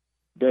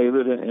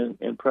 David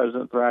and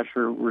President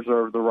Thrasher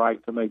reserve the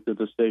right to make the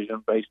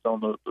decision based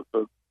on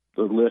the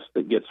list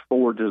that gets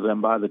forwarded to them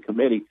by the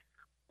committee.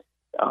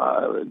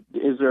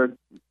 Is there,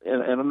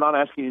 and I'm not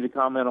asking you to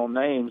comment on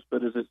names,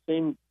 but does it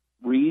seem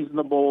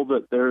reasonable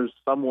that there's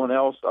someone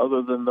else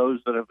other than those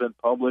that have been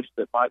published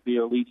that might be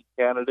a leading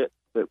candidate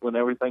that when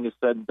everything is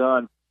said and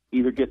done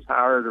either gets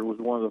hired or was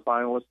one of the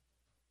finalists?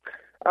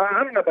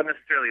 I don't know about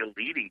necessarily a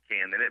leading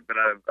candidate, but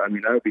I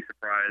would be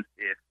surprised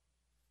if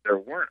there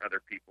weren't other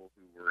people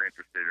who were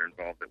interested or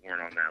involved that weren't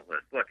on that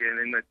list. Look,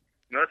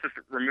 let's just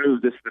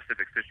remove this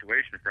specific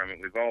situation from it.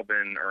 We've all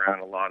been around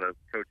a lot of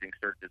coaching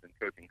searches and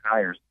coaching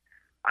hires.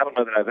 I don't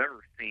know that I've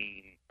ever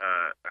seen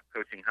a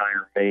coaching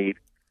hire made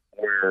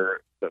where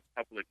the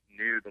public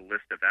knew the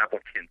list of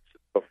applicants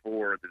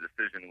before the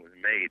decision was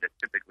made. That's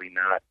typically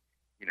not,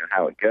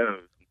 how it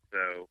goes. And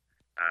so,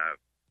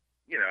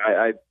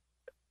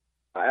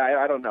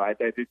 I don't know. I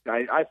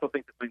still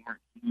think that Mike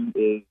Martin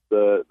is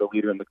the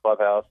leader in the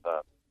clubhouse,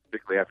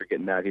 particularly after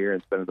getting out here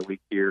and spending the week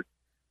here.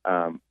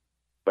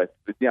 But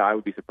I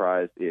would be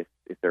surprised if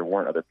there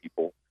weren't other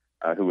people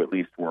who at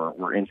least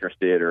were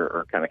interested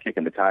or kind of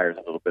kicking the tires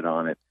a little bit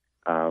on it.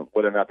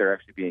 Whether or not they're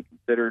actually being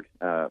considered,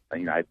 I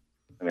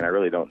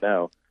really don't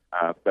know.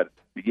 But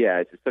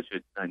it's just such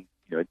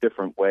a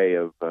different way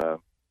of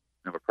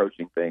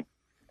approaching things,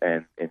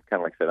 and kind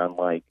of like I said,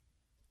 unlike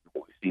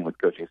what we've seen with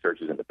coaching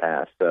searches in the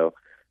past. So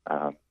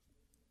I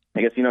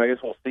guess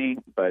we'll see.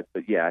 But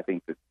I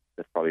think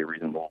that's probably a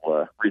reasonable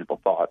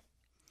thought.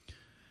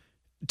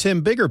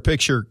 Tim, bigger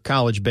picture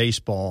college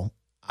baseball.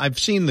 I've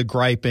seen the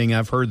griping,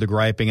 I've heard the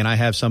griping, and I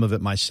have some of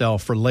it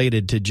myself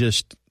related to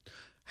just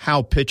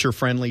how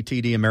pitcher-friendly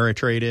TD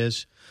Ameritrade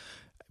is.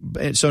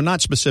 So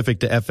not specific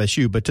to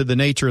FSU, but to the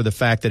nature of the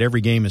fact that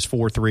every game is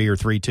 4-3 or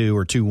 3-2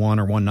 or 2-1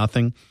 or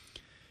 1-0.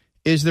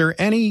 Is there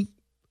any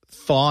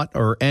thought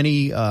or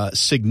any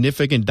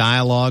significant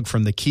dialogue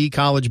from the key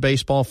college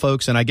baseball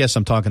folks, and I guess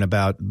I'm talking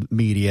about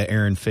media,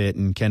 Aaron Fitt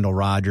and Kendall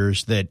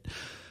Rogers, that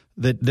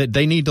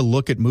they need to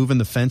look at moving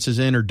the fences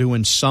in or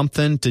doing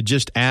something to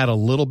just add a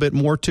little bit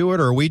more to it,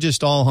 or are we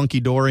just all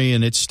hunky-dory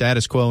and it's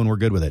status quo and we're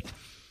good with it?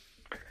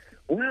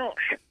 Well,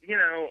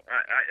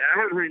 I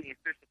haven't heard any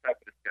official type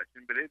of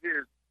discussion, but it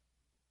is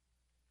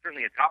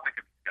certainly a topic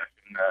of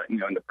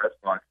discussion, in the press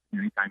box.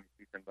 Anytime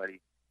you see somebody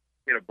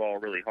hit a ball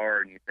really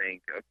hard and you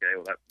think, okay,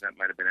 well, that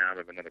might have been out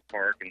of another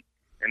park. And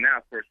now,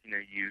 of course, you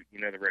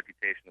know the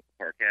reputation that the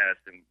park has,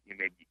 and you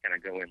kind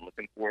of go in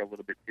looking for a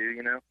little bit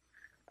too,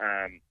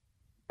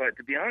 But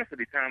to be honest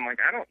with you, Tom,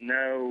 I don't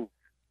know,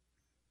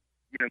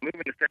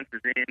 moving the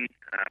fences in,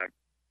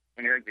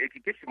 it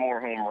could get you more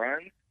home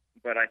runs,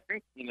 but I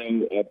think,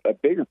 a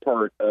bigger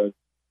part of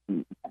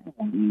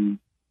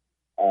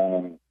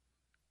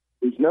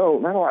there's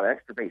not a lot of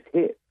extra base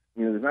hits.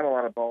 There's not a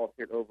lot of balls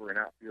hit over an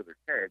outfielder's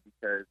head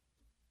because,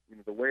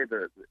 the way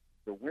the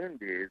wind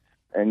is,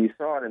 and you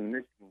saw it in the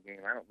Michigan game,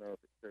 I don't know if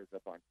it shows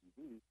up on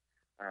TV,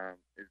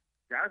 is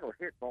guys will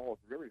hit balls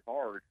really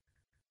hard.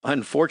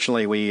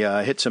 Unfortunately, we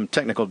hit some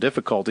technical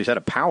difficulties, had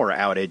a power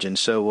outage, and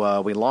so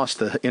we lost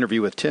the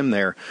interview with Tim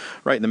there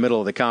right in the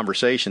middle of the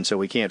conversation, so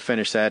we can't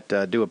finish that.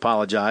 Do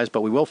apologize, but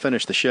we will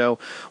finish the show.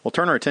 We'll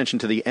turn our attention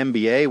to the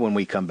NBA when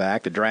we come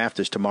back. The draft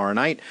is tomorrow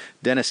night.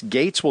 Dennis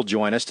Gates will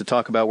join us to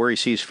talk about where he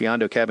sees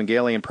Fiondo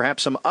Kabengele and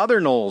perhaps some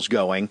other Noles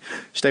going.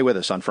 Stay with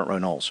us on Front Row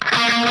Noles.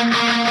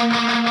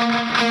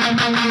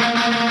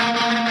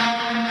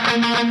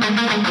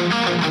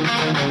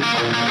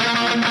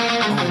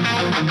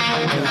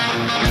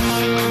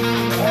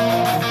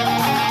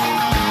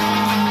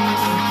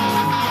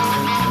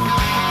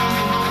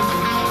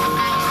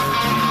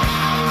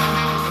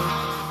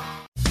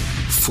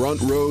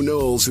 Front Row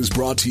Noles is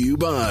brought to you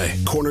by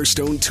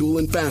Cornerstone Tool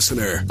and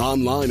Fastener.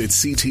 Online at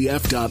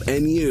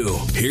ctf.nu.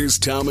 Here's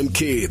Tom and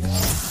Keith.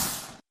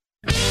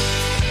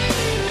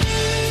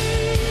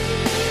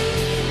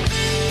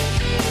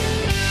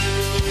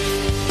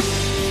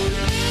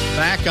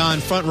 Back on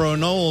Front Row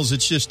Knowles,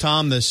 it's just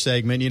Tom this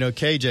segment. You know,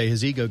 KJ,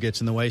 his ego gets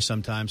in the way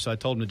sometimes, so I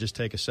told him to just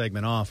take a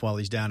segment off while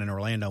he's down in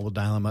Orlando. We'll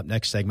dial him up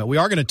next segment. We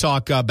are going to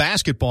talk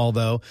basketball,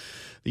 though.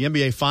 The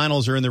NBA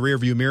Finals are in the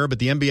rearview mirror, but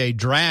the NBA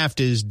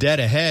Draft is dead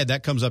ahead.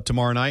 That comes up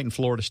tomorrow night, and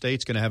Florida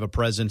State's going to have a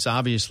presence,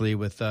 obviously,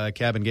 with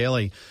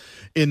Kabengele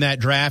in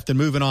that draft and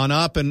moving on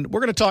up. And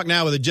we're going to talk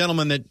now with a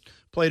gentleman that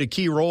played a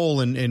key role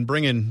in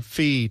bringing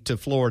Fee to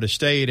Florida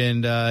State.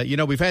 And,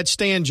 we've had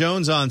Stan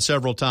Jones on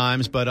several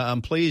times, but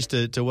I'm pleased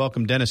to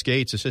welcome Dennis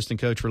Gates,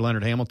 assistant coach for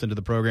Leonard Hamilton, to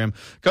the program.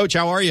 Coach,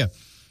 how are you?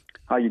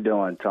 How you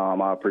doing,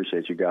 Tom? I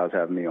appreciate you guys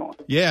having me on.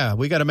 Yeah,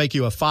 we got to make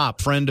you a FOP,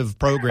 friend of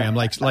program,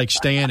 like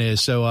Stan is.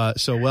 So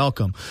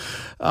welcome.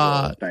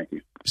 Thank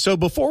you. So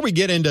before we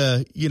get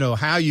into,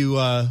 how you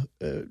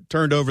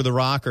turned over the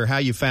rock or how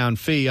you found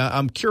Fee,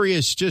 I'm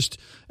curious, just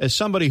as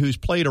somebody who's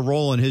played a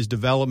role in his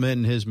development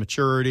and his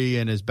maturity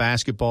and his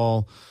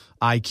basketball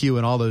IQ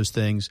and all those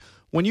things,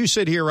 when you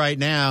sit here right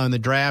now and the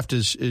draft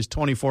is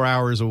 24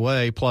 hours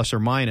away, plus or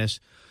minus,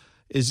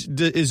 is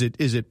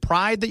it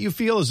pride that you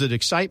feel? Is it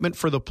excitement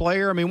for the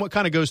player? I mean, what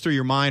kind of goes through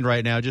your mind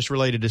right now, just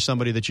related to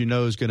somebody that you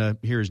know is going to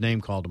hear his name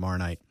called tomorrow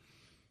night?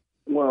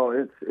 Well,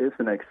 it's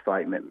an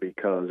excitement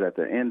because at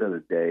the end of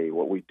the day,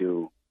 what we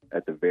do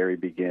at the very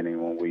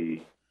beginning when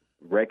we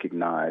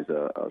recognize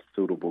a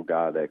suitable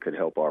guy that could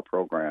help our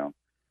program,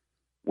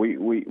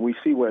 we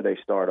see where they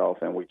start off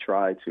and we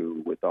try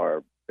to, with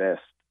our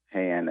best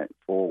hand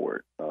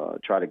forward,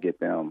 try to get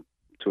them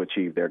to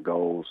achieve their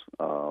goals,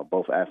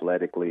 both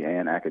athletically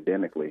and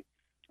academically.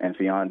 And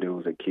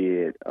Fiondu's a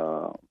kid,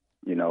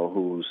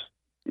 who's,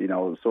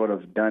 sort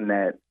of done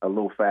that a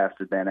little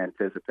faster than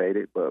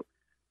anticipated, but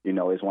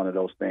it's one of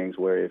those things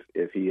where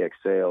if he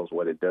excels,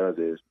 what it does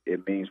is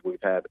it means we've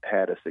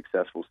had a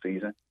successful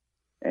season.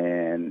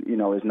 And,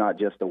 it's not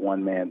just a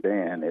one-man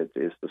band.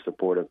 It's the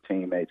support of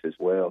teammates as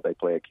well. They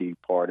play a key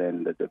part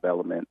in the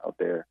development of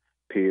their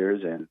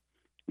peers. And,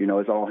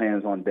 it's all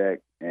hands on deck,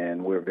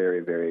 and we're very,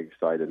 very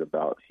excited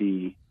about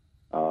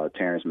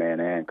Terrence Mann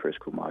and Chris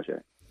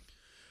Kumaje.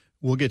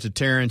 We'll get to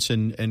Terrence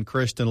and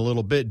Chris in a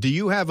little bit. Do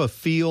you have a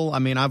feel? I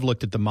mean, I've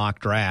looked at the mock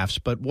drafts,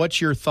 but what's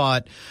your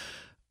thought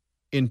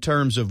in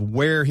terms of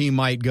where he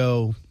might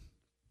go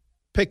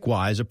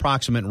pick-wise,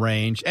 approximate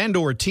range, and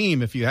or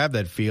team if you have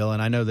that feel?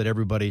 And I know that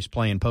everybody's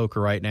playing poker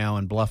right now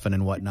and bluffing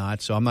and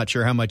whatnot, so I'm not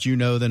sure how much you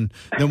know than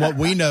what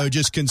we know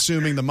just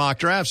consuming the mock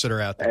drafts that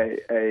are out there. Hey,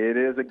 it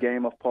is a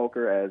game of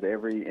poker, as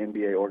every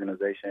NBA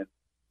organization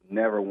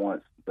never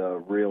wants the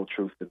real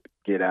truth to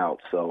get out.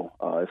 So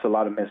it's a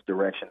lot of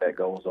misdirection that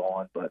goes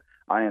on, but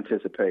I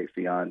anticipate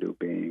Fiondu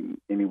being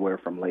anywhere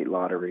from late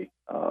lottery,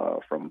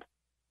 from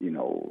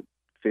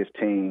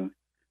 15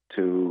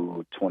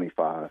 to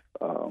 25.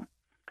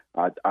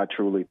 I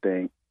truly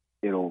think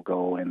it'll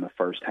go in the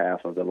first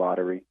half of the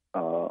lottery,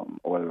 or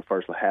the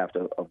first half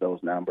of those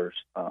numbers.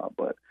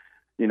 But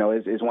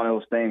it's one of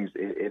those things.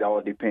 It all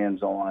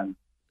depends on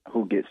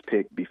who gets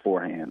picked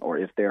beforehand, or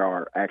if there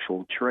are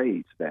actual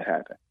trades that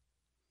happen.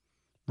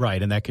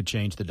 Right, and that could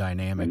change the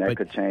dynamic. And that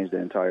could change the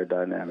entire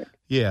dynamic.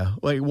 Yeah.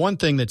 Like, one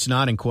thing that's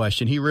not in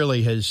question, he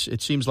really has,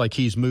 it seems like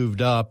he's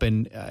moved up.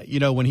 And,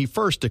 when he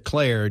first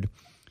declared,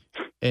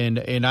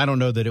 and I don't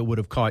know that it would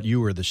have caught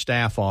you or the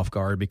staff off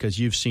guard because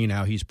you've seen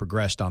how he's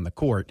progressed on the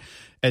court.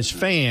 As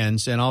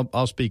fans, and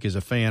I'll speak as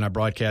a fan, I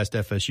broadcast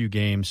FSU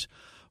games,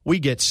 we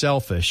get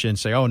selfish and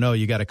say, oh, no,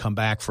 you got to come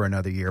back for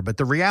another year. But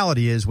the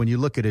reality is when you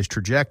look at his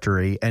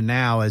trajectory and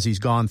now as he's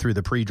gone through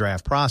the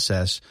pre-draft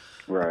process,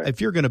 right,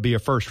 if you're going to be a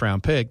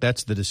first-round pick,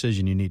 that's the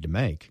decision you need to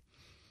make.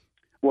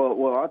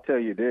 Well, I'll tell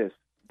you this.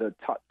 The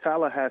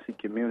Tallahassee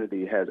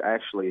community has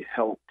actually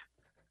helped,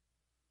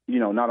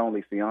 not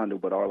only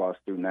Fiondu but all our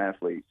student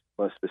athletes,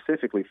 but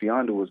specifically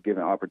Fiondu was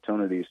given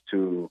opportunities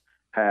to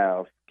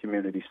have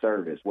community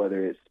service,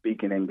 whether it's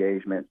speaking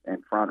engagements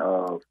in front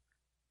of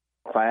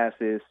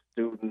classes,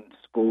 students,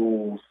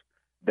 schools,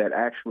 that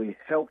actually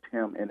helped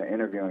him in the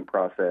interviewing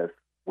process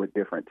with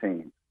different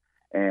teams.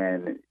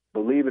 And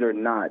believe it or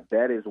not,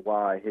 that is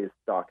why his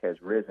stock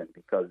has risen,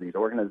 because these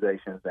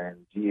organizations and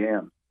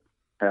GMs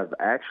have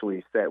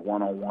actually sat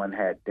one-on-one,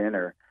 had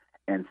dinner,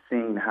 and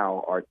seen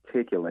how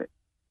articulate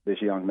this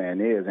young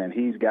man is. And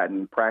he's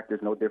gotten practice,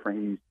 no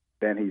different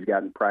than he's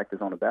gotten practice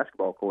on the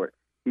basketball court.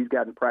 He's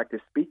gotten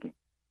practice speaking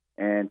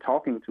and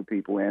talking to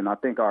people. And I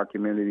think our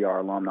community, our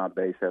alumni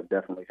base, have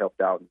definitely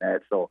helped out in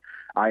that. So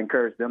I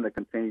encourage them to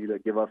continue to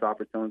give us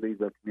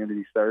opportunities of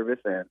community service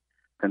and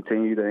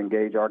continue to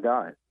engage our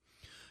guys.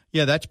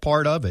 Yeah, that's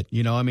part of it.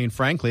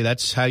 Frankly,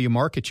 that's how you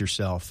market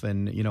yourself.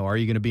 And, are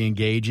you going to be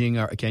engaging?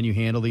 Or can you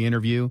handle the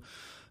interview?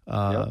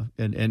 Yep.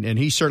 And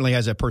he certainly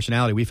has that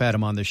personality. We've had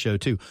him on this show,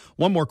 too.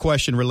 One more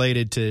question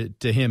related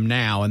to him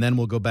now, and then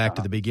we'll go back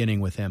to the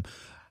beginning with him.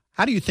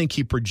 How do you think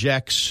he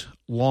projects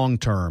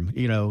long-term?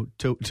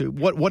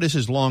 What is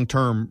his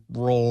long-term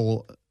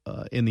role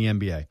in the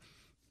NBA?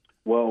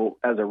 Well,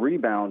 as a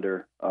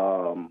rebounder,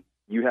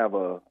 you have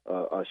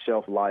a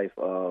shelf life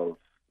of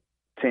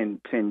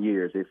 10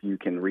 years if you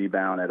can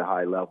rebound at a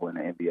high level in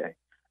the NBA.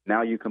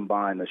 Now you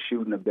combine the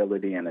shooting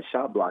ability and the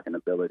shot blocking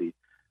ability.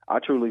 I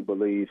truly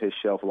believe his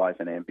shelf life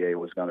in the NBA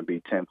was going to be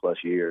 10-plus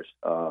years.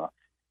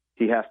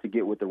 He has to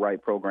get with the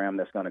right program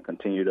that's going to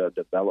continue the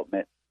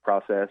development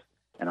process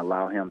and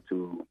allow him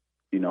to,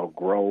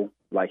 grow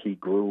like he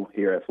grew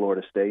here at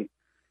Florida State.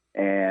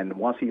 And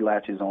once he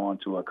latches on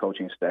to a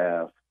coaching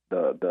staff,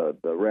 the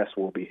rest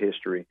will be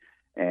history,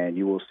 and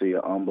you will see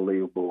an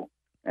unbelievable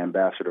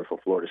ambassador for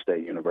Florida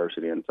State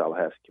University in the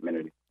Tallahassee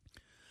community.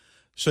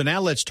 So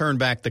now let's turn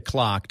back the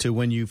clock to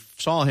when you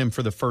saw him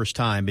for the first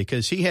time,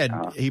 because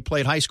he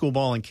played high school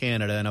ball in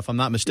Canada, and if I'm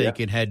not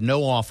mistaken, had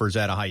no offers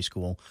out of high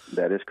school.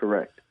 That is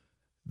correct.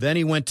 Then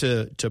he went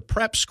to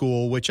prep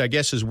school, which I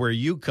guess is where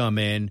you come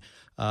in.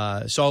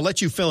 So I'll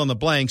let you fill in the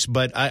blanks,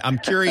 but I'm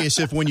curious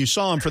if when you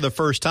saw him for the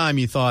first time,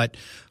 you thought,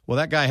 well,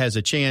 that guy has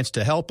a chance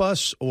to help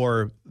us,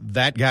 or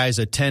that guy's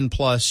a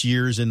 10-plus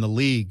years in the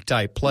league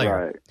type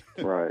player.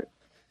 Right.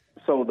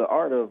 So the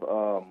art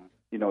of,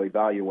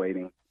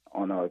 evaluating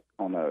on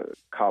a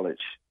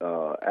college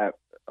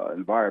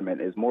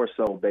environment is more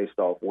so based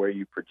off where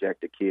you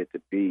project a kid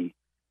to be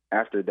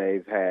after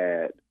they've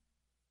had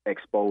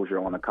exposure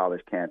on a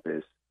college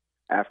campus,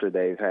 after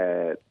they've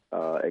had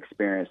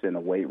experience in the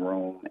weight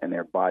room and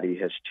their body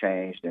has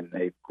changed and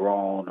they've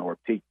grown or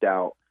peaked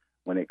out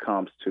when it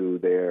comes to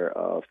their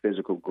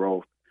physical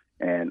growth.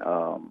 And,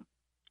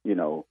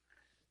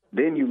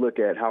 then you look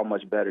at how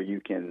much better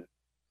you can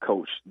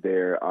coach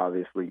their,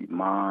 obviously,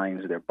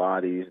 minds, their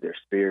bodies, their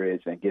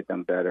spirits, and get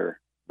them better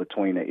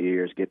between the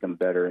ears, get them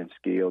better in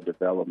skill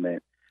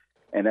development.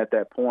 And at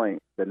that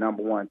point, the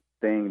number one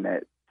thing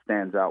that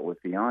stands out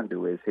with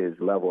Fiondu is his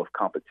level of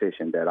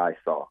competition that I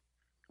saw.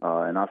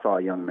 And I saw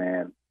a young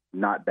man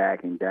not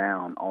backing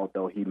down,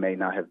 although he may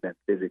not have been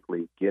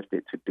physically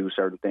gifted to do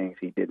certain things.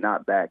 He did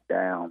not back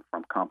down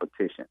from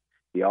competition.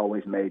 He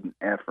always made an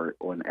effort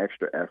or an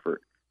extra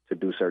effort to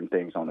do certain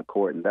things on the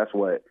court. And that's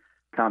what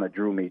kind of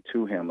drew me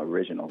to him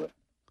originally.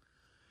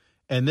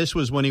 And this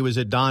was when he was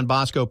at Don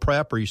Bosco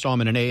Prep, or you saw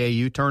him in an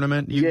AAU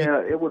tournament?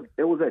 It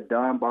was at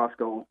Don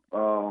Bosco,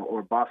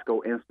 or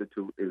Bosco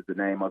Institute is the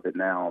name of it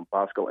now,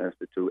 Bosco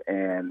Institute.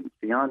 And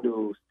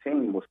Fiondu's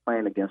team was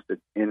playing against the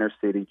inner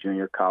city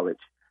junior college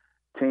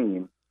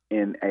team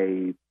in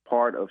a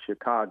part of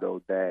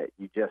Chicago that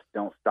you just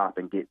don't stop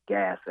and get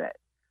gas at.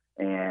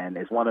 And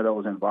it's one of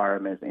those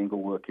environments,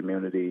 Inglewood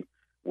community,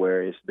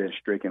 where it's been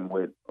stricken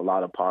with a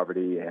lot of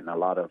poverty and a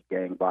lot of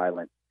gang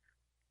violence.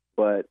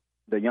 But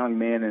the young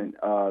men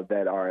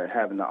that are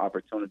having the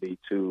opportunity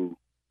to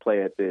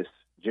play at this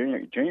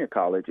junior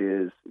college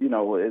is,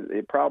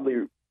 it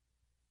probably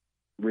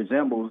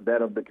resembles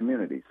that of the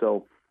community.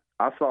 So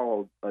I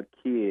saw a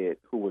kid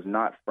who was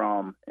not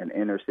from an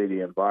inner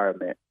city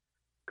environment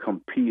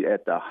compete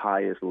at the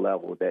highest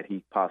level that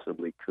he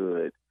possibly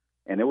could.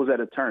 And it was at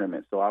a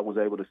tournament, so I was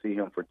able to see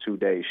him for 2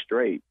 days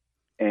straight.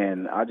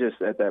 And I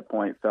just, at that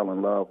point, fell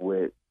in love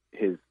with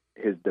his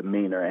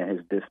demeanor and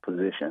his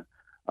disposition.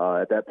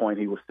 At that point,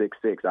 he was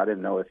 6'6". I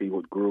didn't know if he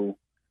would grow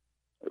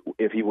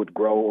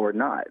or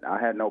not. I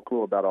had no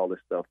clue about all this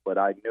stuff, but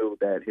I knew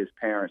that his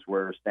parents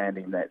were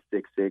standing at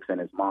 6'6", and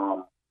his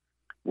mom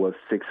was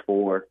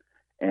 6'4",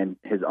 and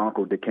his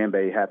uncle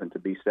Dikembe happened to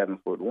be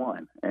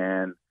 7'1".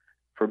 And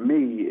for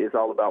me, it's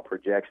all about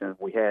projection.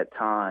 We had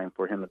time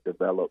for him to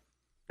develop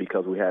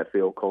because we had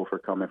Phil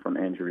Kofor coming from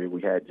injury.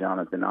 We had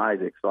Jonathan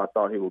Isaac, so I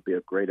thought he would be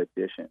a great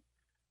addition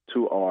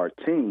to our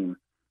team.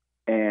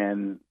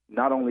 And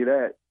not only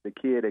that, the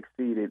kid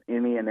exceeded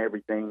any and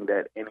everything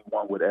that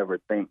anyone would ever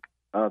think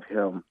of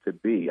him to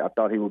be. I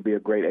thought he would be a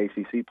great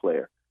ACC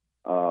player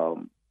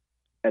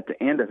at the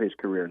end of his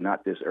career,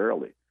 not this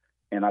early.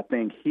 And I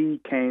think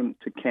he came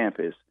to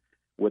campus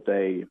with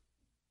a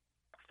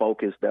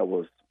focus that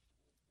was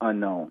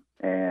unknown,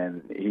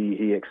 and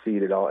he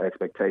exceeded all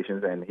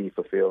expectations, and he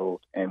fulfilled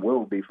and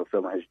will be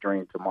fulfilling his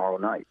dream tomorrow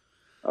night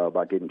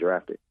by getting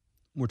drafted.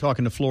 We're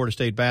talking to Florida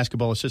State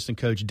basketball assistant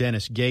coach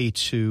Dennis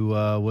Gates, who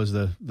was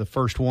the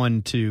first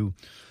one to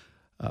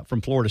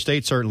from Florida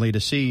State, certainly, to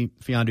see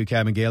Fiondu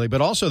Kabengele,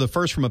 but also the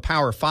first from a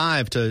Power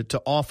 5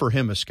 to offer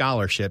him a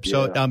scholarship.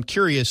 So yeah. I'm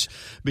curious,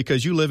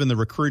 because you live in the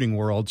recruiting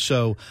world,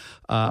 so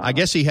I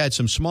guess he had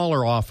some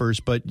smaller offers,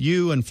 but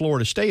you and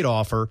Florida State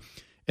offer.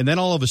 And then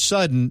all of a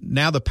sudden,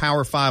 now the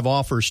Power 5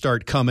 offers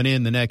start coming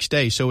in the next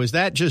day. So is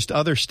that just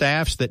other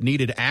staffs that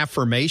needed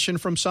affirmation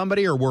from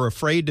somebody, or were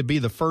afraid to be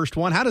the first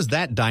one? How does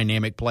that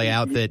dynamic play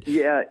out?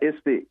 Yeah, it's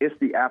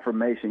the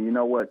affirmation. You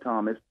know what,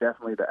 Tom? It's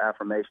definitely the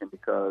affirmation,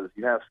 because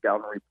you have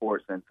scouting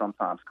reports, and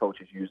sometimes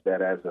coaches use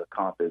that as a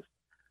compass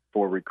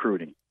for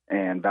recruiting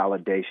and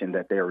validation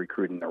that they're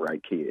recruiting the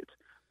right kids.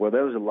 Well,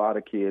 there's a lot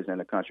of kids in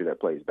the country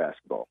that plays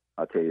basketball,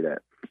 I'll tell you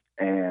that.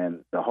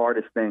 And the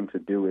hardest thing to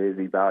do is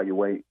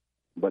evaluate.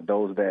 But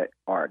those that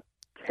are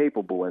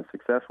capable and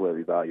successful of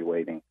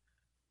evaluating,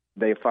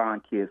 they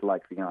find kids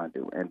like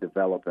Fiondu and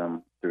develop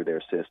them through their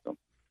system.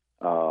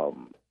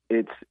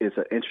 It's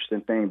an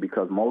interesting thing,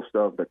 because most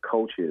of the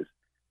coaches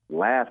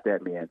laughed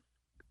at me and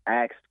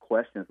asked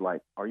questions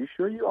like, "Are you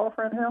sure you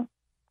offering him?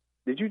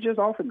 Did you just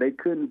offer?" They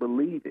couldn't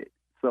believe it.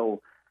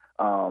 So,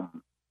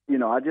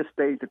 I just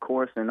stayed the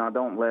course, and I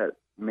don't let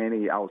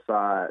many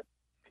outside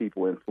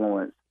people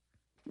influence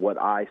what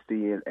I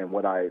see and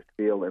what I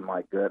feel in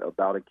my gut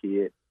about a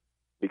kid.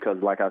 Because,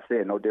 like I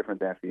said, no different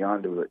than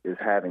Fiondu is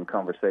having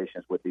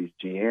conversations with these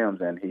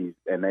GMs, and he's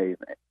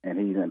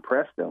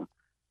impressed them.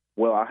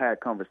 Well, I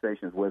had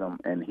conversations with him,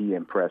 and he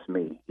impressed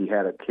me. He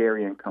had a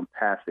carrying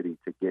capacity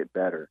to get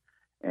better,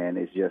 and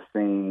it's just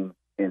seen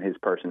in his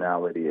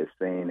personality, it's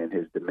seen in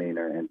his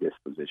demeanor and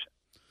disposition.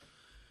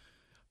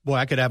 Boy,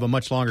 I could have a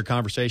much longer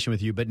conversation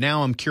with you, but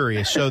now I'm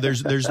curious. So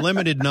there's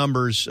limited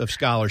numbers of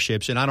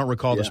scholarships, and I don't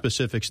recall the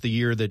specifics the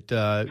year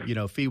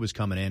that Fee was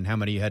coming in, how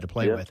many you had to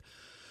play with.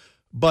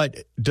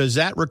 But does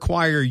that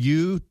require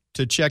you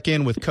to check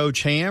in with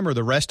Coach Ham or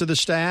the rest of the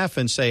staff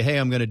and say, hey,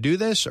 I'm going to do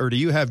this? Or do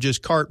you have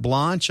just carte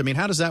blanche? I mean,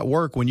 how does that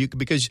work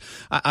because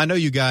I know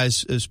you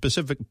guys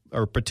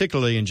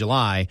particularly in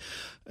July,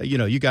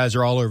 you guys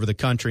are all over the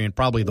country and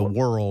probably the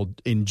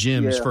world in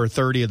gyms for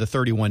 30 of the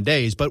 31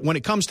 days. But when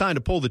it comes time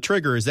to pull the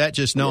trigger, is that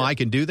just, I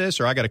can do this,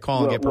 or I got to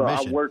call and get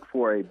permission? I work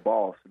for a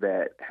boss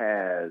that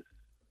has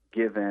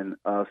given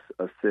us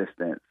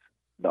assistants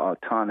the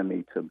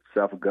autonomy to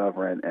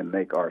self-govern and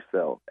make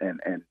ourselves and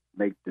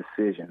make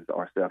decisions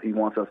ourselves. He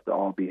wants us to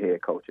all be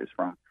head coaches,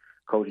 from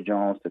Coach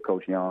Jones to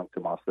Coach Young to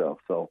myself.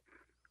 So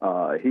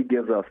he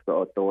gives us the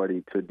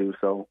authority to do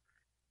so,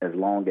 as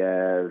long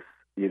as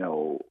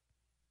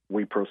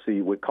we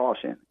proceed with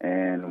caution.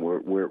 And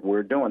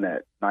we're doing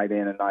that night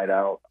in and night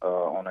out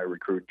on a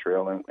recruiting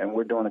trail, and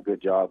we're doing a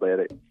good job at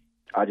it.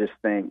 I just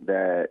think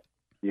that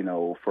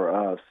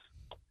for us,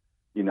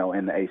 in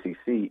the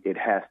ACC, it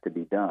has to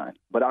be done.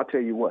 But I'll tell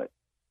you what,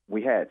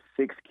 we had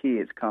 6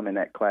 kids come in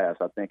that class.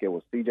 I think it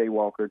was C.J.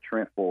 Walker,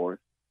 Trent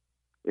Forrest,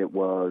 it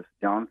was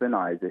Jonathan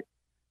Isaac,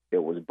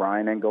 it was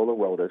Brian Angola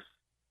Rodas,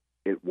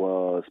 it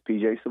was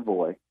P.J.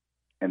 Savoy,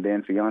 and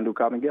then Fiondu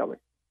Kabengele.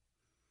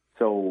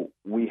 So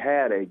we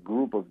had a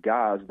group of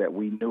guys that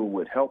we knew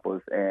would help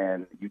us,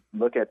 and you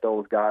look at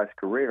those guys'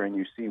 career and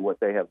you see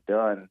what they have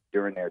done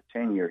during their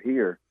tenure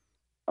here.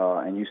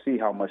 And you see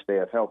how much they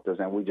have helped us.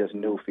 And we just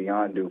knew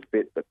Fiondu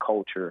fit the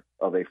culture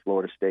of a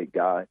Florida State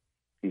guy.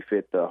 He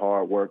fit the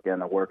hard work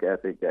and the work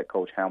ethic that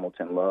Coach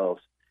Hamilton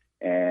loves.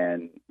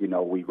 And,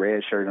 we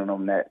redshirted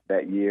him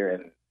that year.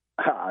 And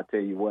I tell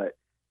you what,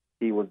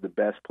 he was the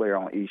best player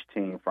on each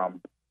team,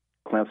 from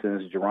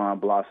Clemson's Jerron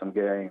Blossom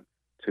game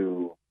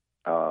to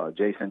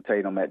Jason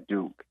Tatum at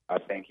Duke. I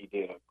think he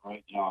did a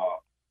great job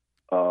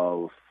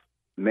of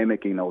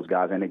mimicking those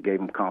guys, and it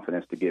gave him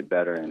confidence to get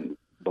better and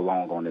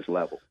belong on this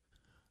level.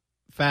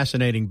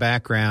 Fascinating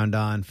background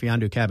on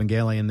Fiondu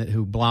Kabengele,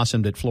 who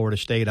blossomed at Florida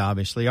State,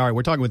 obviously. All right,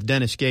 we're talking with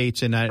Dennis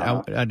Gates, and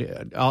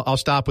I'll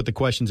stop with the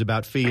questions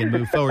about Fee and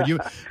move forward.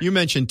 You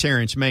mentioned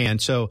Terrence Mann,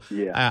 so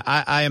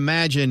I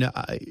imagine,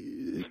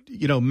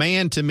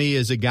 Mann to me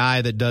is a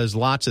guy that does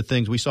lots of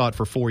things. We saw it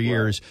for 4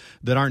 years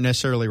that aren't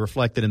necessarily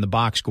reflected in the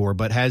box score,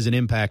 but has an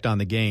impact on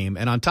the game.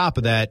 And on top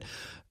of that,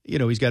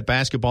 he's got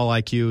basketball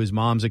IQ. His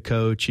mom's a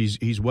coach.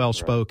 He's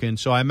well-spoken.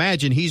 So I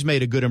imagine he's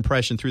made a good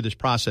impression through this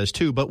process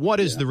too. But what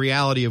is the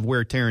reality of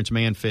where Terrence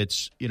Mann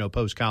fits,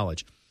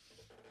 post-college?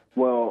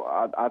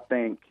 Well, I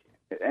think,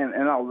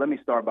 and let me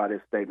start by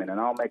this statement, and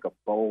I'll make a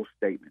bold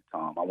statement,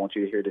 Tom. I want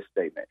you to hear this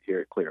statement,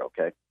 hear it clear,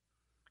 okay?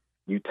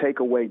 You take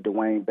away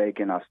Dwayne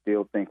Bacon, I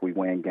still think we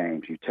win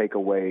games. You take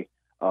away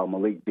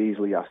Malik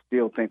Beasley, I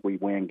still think we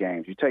win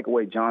games. You take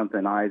away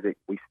Jonathan Isaac,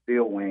 we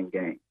still win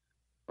games,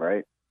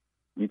 right?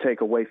 You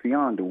take away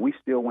Fiondu, we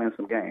still win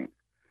some games.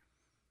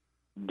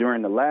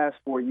 During the last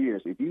 4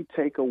 years, if you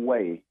take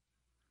away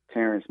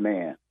Terrence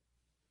Mann,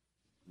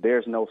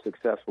 there's no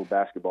successful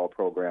basketball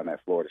program at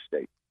Florida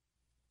State.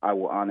 I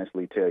will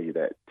honestly tell you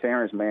that.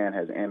 Terrence Mann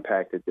has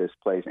impacted this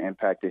place,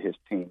 impacted his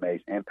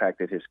teammates,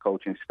 impacted his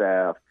coaching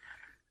staff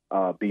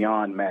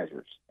beyond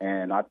measures.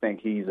 And I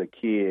think he's a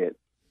kid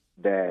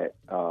that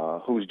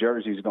whose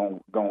jersey's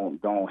going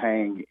to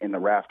hang in the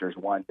rafters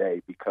one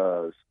day,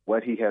 because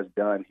what he has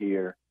done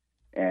here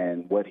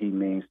and what he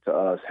means to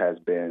us has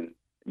been,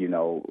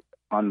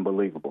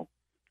 unbelievable.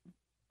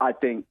 I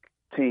think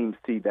teams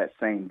see that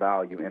same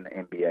value in the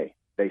NBA.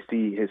 They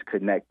see his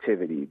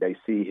connectivity. They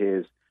see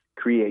his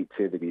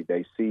creativity.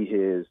 They see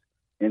his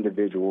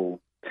individual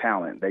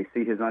talent. They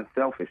see his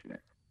unselfishness.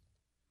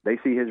 They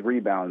see his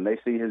rebound. They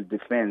see his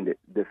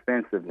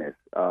defensiveness.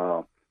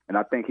 And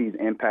I think he's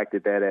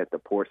impacted that at the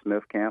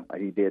Portsmouth camp.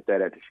 He did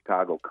that at the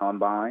Chicago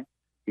Combine.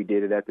 He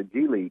did it at the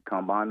G League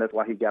Combine. That's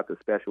why he got the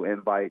special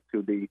invite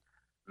to the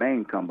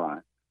main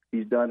Combine.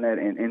 He's done that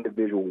in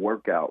individual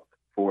workouts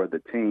for the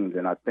teams.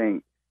 And I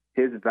think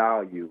his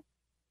value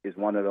is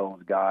one of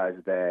those guys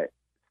that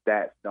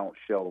stats don't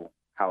show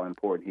how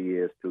important he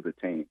is to the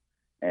team.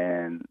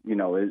 And,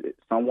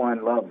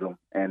 someone loves him,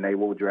 and they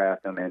will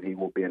draft him, and he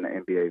will be in the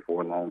NBA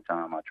for a long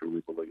time. I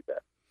truly believe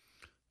that.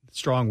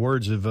 Strong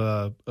words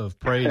of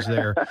praise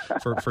there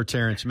for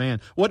Terrence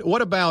Mann.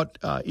 What about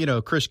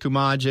Chris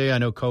Kumaje? I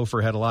know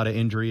Kofor had a lot of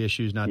injury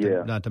issues, not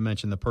to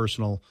mention the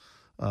personal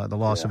the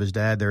loss of his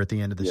dad there at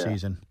the end of the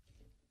season.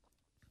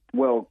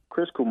 Well,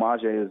 Chris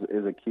Kumaje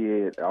is a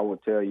kid. I will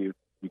tell you,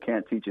 you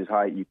can't teach his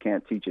height, you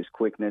can't teach his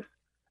quickness,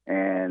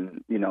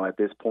 and at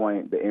this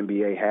point, the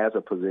NBA has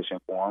a position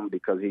for him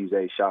because he's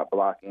a shot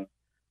blocking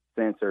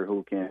center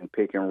who can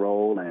pick and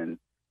roll, and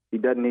he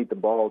doesn't need the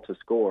ball to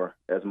score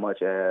as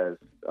much as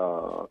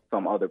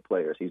some other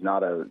players. He's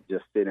not a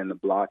just sit in the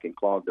block and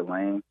clog the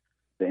lane.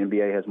 The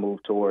NBA has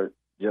moved toward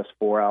just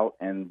 4-out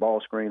and ball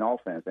screen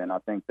offense, and I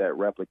think that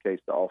replicates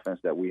the offense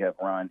that we have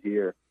run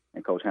here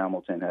and Coach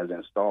Hamilton has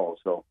installed.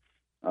 So,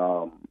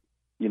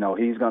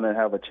 he's going to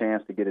have a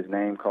chance to get his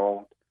name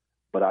called,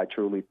 but I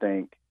truly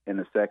think in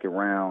the second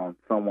round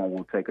someone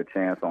will take a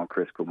chance on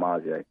Chris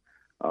Koumadje.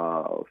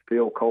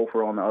 Phil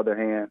Kofer, on the other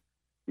hand,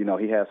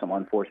 he has some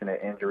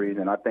unfortunate injuries,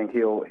 and I think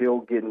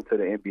he'll get into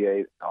the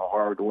NBA a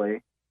hard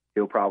way.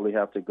 He'll probably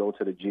have to go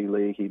to the G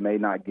League. He may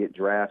not get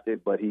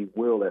drafted, but he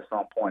will at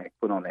some point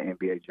put on the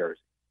NBA jersey.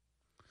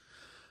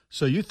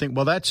 So you think,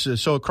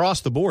 so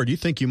across the board, you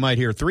think you might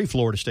hear 3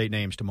 Florida State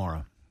names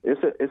tomorrow?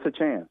 It's a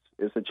chance.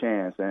 It's a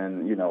chance.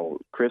 And,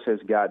 Chris has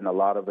gotten a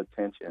lot of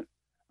attention.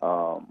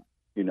 When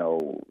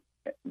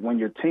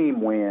your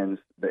team wins,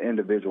 the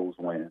individuals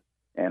win.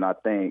 And I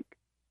think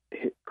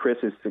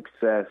Chris's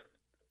success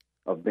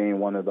of being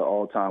one of the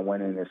all-time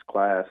winningest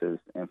classes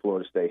in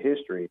Florida State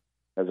history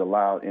has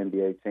allowed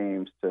NBA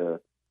teams to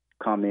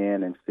come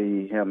in and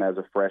see him as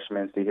a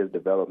freshman, see his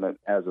development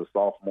as a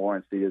sophomore,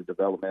 and see his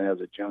development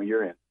as a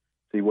junior, and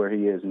see where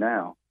he is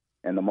now.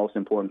 And the most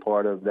important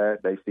part of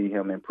that, they see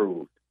him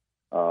improved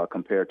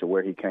compared to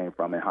where he came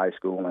from in high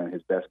school, and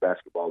his best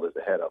basketball is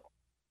ahead of him.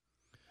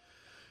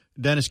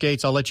 Dennis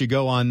Gates, I'll let you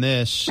go on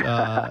this.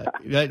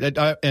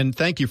 And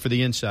thank you for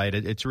the insight.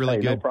 It's really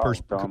good,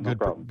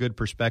 good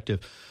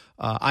perspective.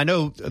 I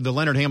know the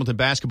Leonard Hamilton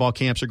basketball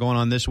camps are going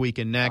on this week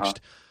and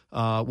next.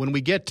 When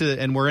we get to,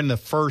 and we're in the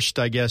first,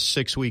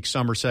 6-week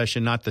summer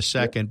session, not the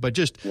second, but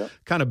just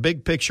kind of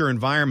big picture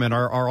environment.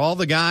 Are all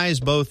the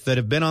guys, both that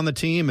have been on the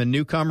team and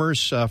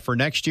newcomers for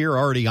next year,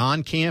 already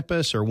on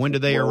campus, or when do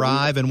they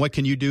arrive? And what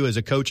can you do as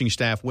a coaching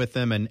staff with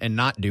them and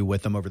not do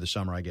with them over the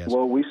summer, I guess?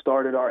 Well, we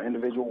started our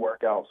individual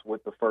workouts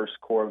with the first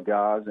core of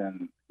guys,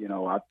 and,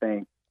 I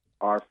think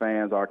our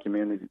fans, our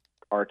community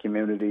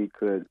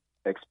could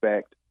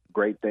expect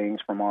great things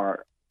from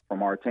our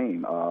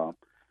team.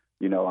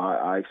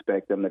 I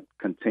expect them to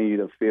continue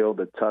to fill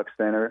the Tuck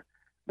Center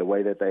the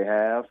way that they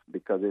have,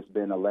 because it's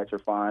been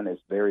electrifying.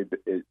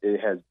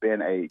 It has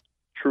been a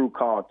true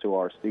call to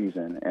our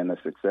season and the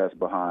success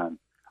behind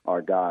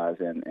our guys.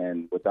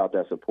 And without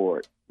that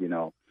support,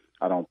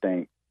 I don't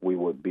think we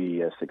would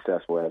be as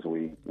successful as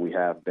we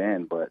have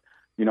been. But,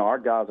 our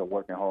guys are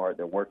working hard.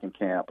 They're working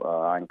camp.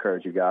 I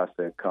encourage you guys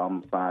to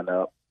come sign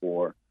up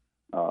for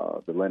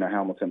the Leonard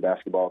Hamilton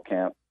basketball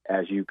camp,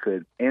 as you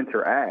could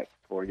interact,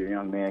 or your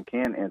young man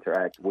can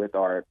interact with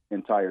our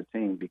entire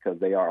team, because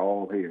they are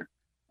all here,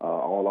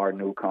 all our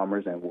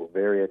newcomers, and we're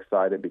very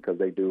excited because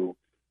they do,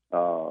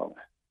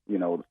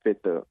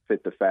 fit the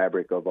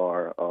fabric of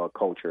our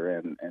culture,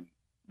 and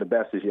the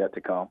best is yet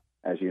to come,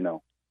 as you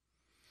know.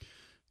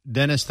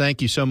 Dennis,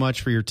 thank you so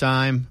much for your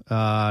time.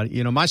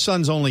 My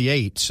son's only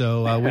 8,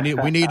 so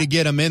we need to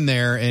get him in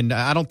there, and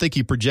I don't think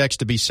he projects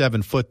to be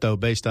 7 foot though,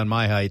 based on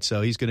my height.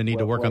 So he's going to need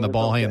to work on the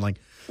ball handling.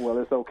 Well,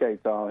 it's okay,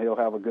 Tom. He'll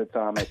have a good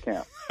time at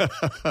camp.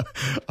 All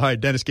right,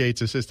 Dennis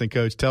Gates, assistant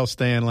coach. Tell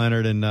Stan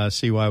Leonard and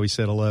see why we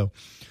said hello.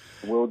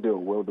 Will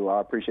do. I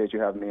appreciate you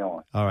having me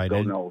on. All right.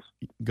 Go Noles.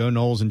 Go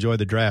Noles. Enjoy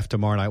the draft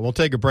tomorrow night. We'll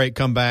take a break,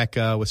 come back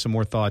with some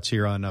more thoughts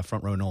here on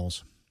Front Row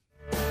Noles.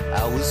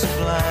 I was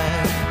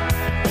blind,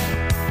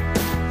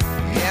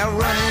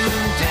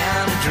 running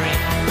down a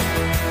dream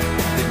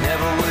that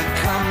never would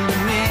come to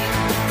me,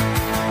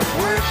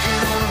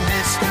 working on a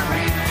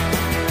mystery,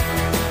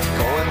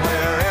 going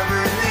wherever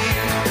it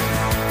leads,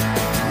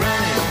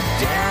 running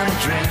down a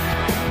dream.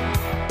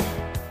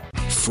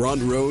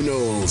 Front Row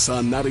Noles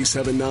on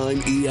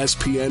 97.9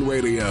 ESPN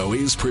Radio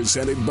is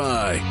presented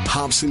by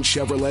Hobson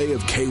Chevrolet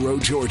of Cairo,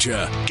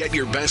 Georgia. Get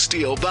your best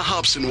deal the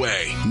Hobson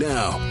way.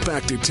 Now,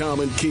 back to Tom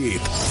and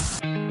Keith.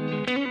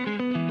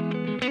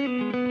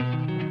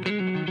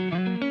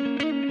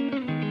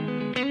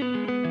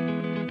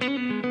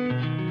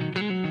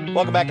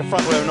 Welcome back to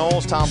Front Row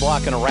Noles. Tom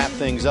Block going to wrap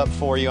things up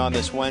for you on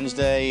this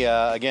Wednesday.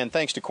 Again,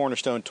 thanks to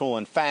Cornerstone Tool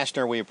and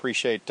Fastener. We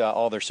appreciate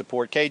all their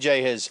support.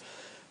 KJ has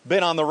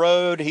been on the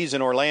road. He's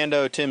in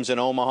Orlando. Tim's in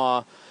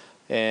Omaha.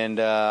 And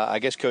I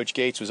guess Coach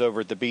Gates was over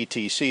at the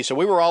BTC. So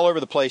we were all over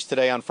the place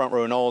today on Front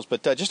Row Noles.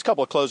 But just a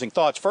couple of closing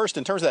thoughts. First,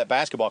 in terms of that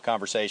basketball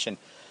conversation,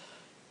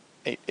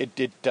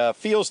 it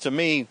feels to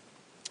me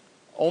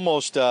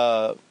almost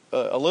a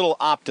little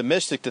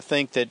optimistic to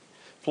think that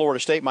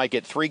Florida State might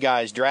get 3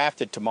 guys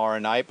drafted tomorrow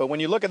night. But when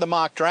you look at the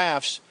mock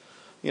drafts,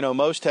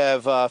 most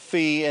have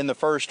Fee in the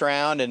first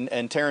round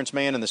and Terrence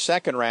Mann in the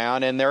second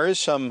round. And there is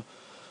some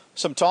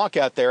talk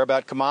out there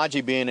about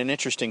Koumadje being an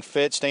interesting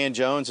fit. Stan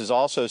Jones has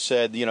also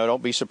said,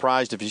 don't be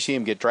surprised if you see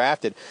him get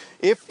drafted.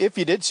 If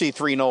you did see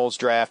 3 Noles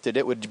drafted,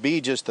 it would be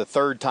just the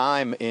third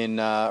time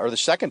or the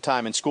second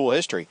time in school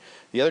history.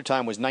 The other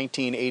time was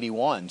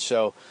 1981.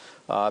 So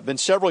been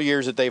several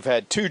years that they've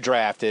had 2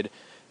 drafted,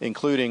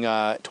 including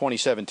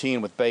 2017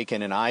 with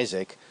Bacon and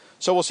Isaac.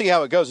 So we'll see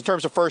how it goes. In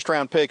terms of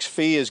first-round picks,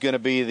 Fee is going to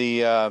be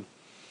the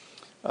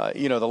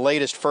the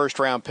latest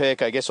first-round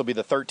pick, I guess, will be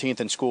the 13th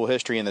in school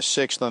history and the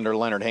 6th under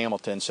Leonard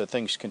Hamilton, so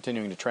things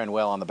continuing to trend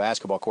well on the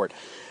basketball court.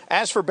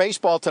 As for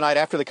baseball tonight,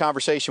 after the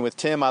conversation with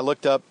Tim, I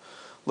looked up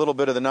a little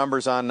bit of the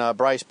numbers on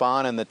Bryce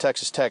Bond and the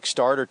Texas Tech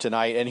starter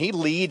tonight, and he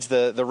leads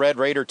the Red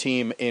Raider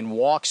team in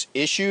walks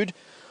issued,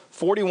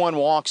 41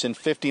 walks in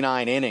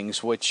 59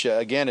 innings, which,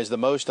 again, is the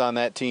most on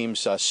that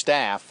team's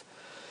staff.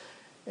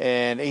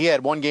 And he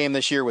had one game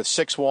this year with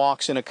 6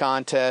 walks in a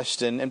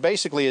contest, and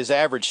basically his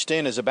average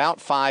stint is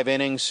about 5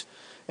 innings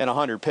and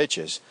 100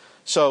 pitches.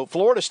 So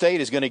Florida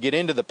State is going to get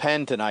into the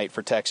pen tonight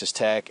for Texas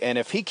Tech, and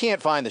if he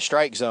can't find the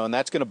strike zone,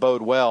 that's going to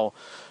bode well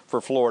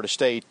for Florida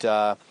State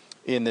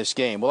in this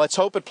game. Well, let's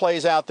hope it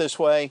plays out this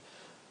way.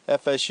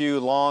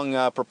 FSU,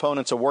 long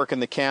proponents of working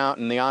the count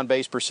and the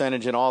on-base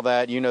percentage and all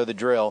that, you know the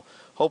drill.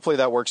 Hopefully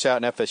that works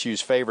out in FSU's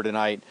favor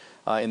tonight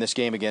in this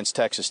game against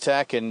Texas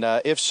Tech, and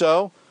if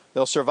so,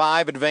 they'll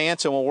survive,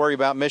 advance, and we'll worry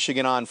about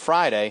Michigan on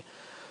Friday.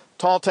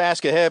 Tall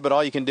task ahead, but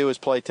all you can do is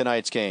play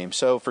tonight's game.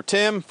 So for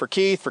Tim, for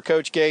Keith, for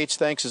Coach Gates,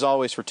 thanks as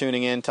always for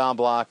tuning in. Tom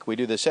Block. We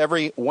do this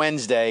every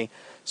Wednesday,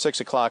 6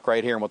 o'clock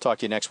right here, and we'll talk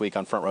to you next week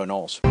on Front Row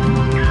Noles.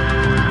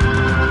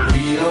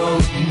 We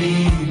don't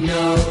need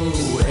no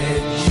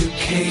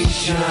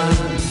education.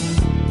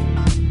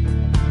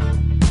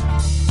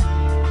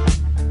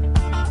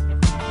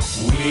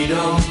 We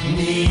don't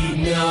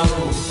need no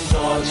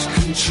thought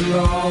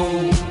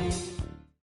control.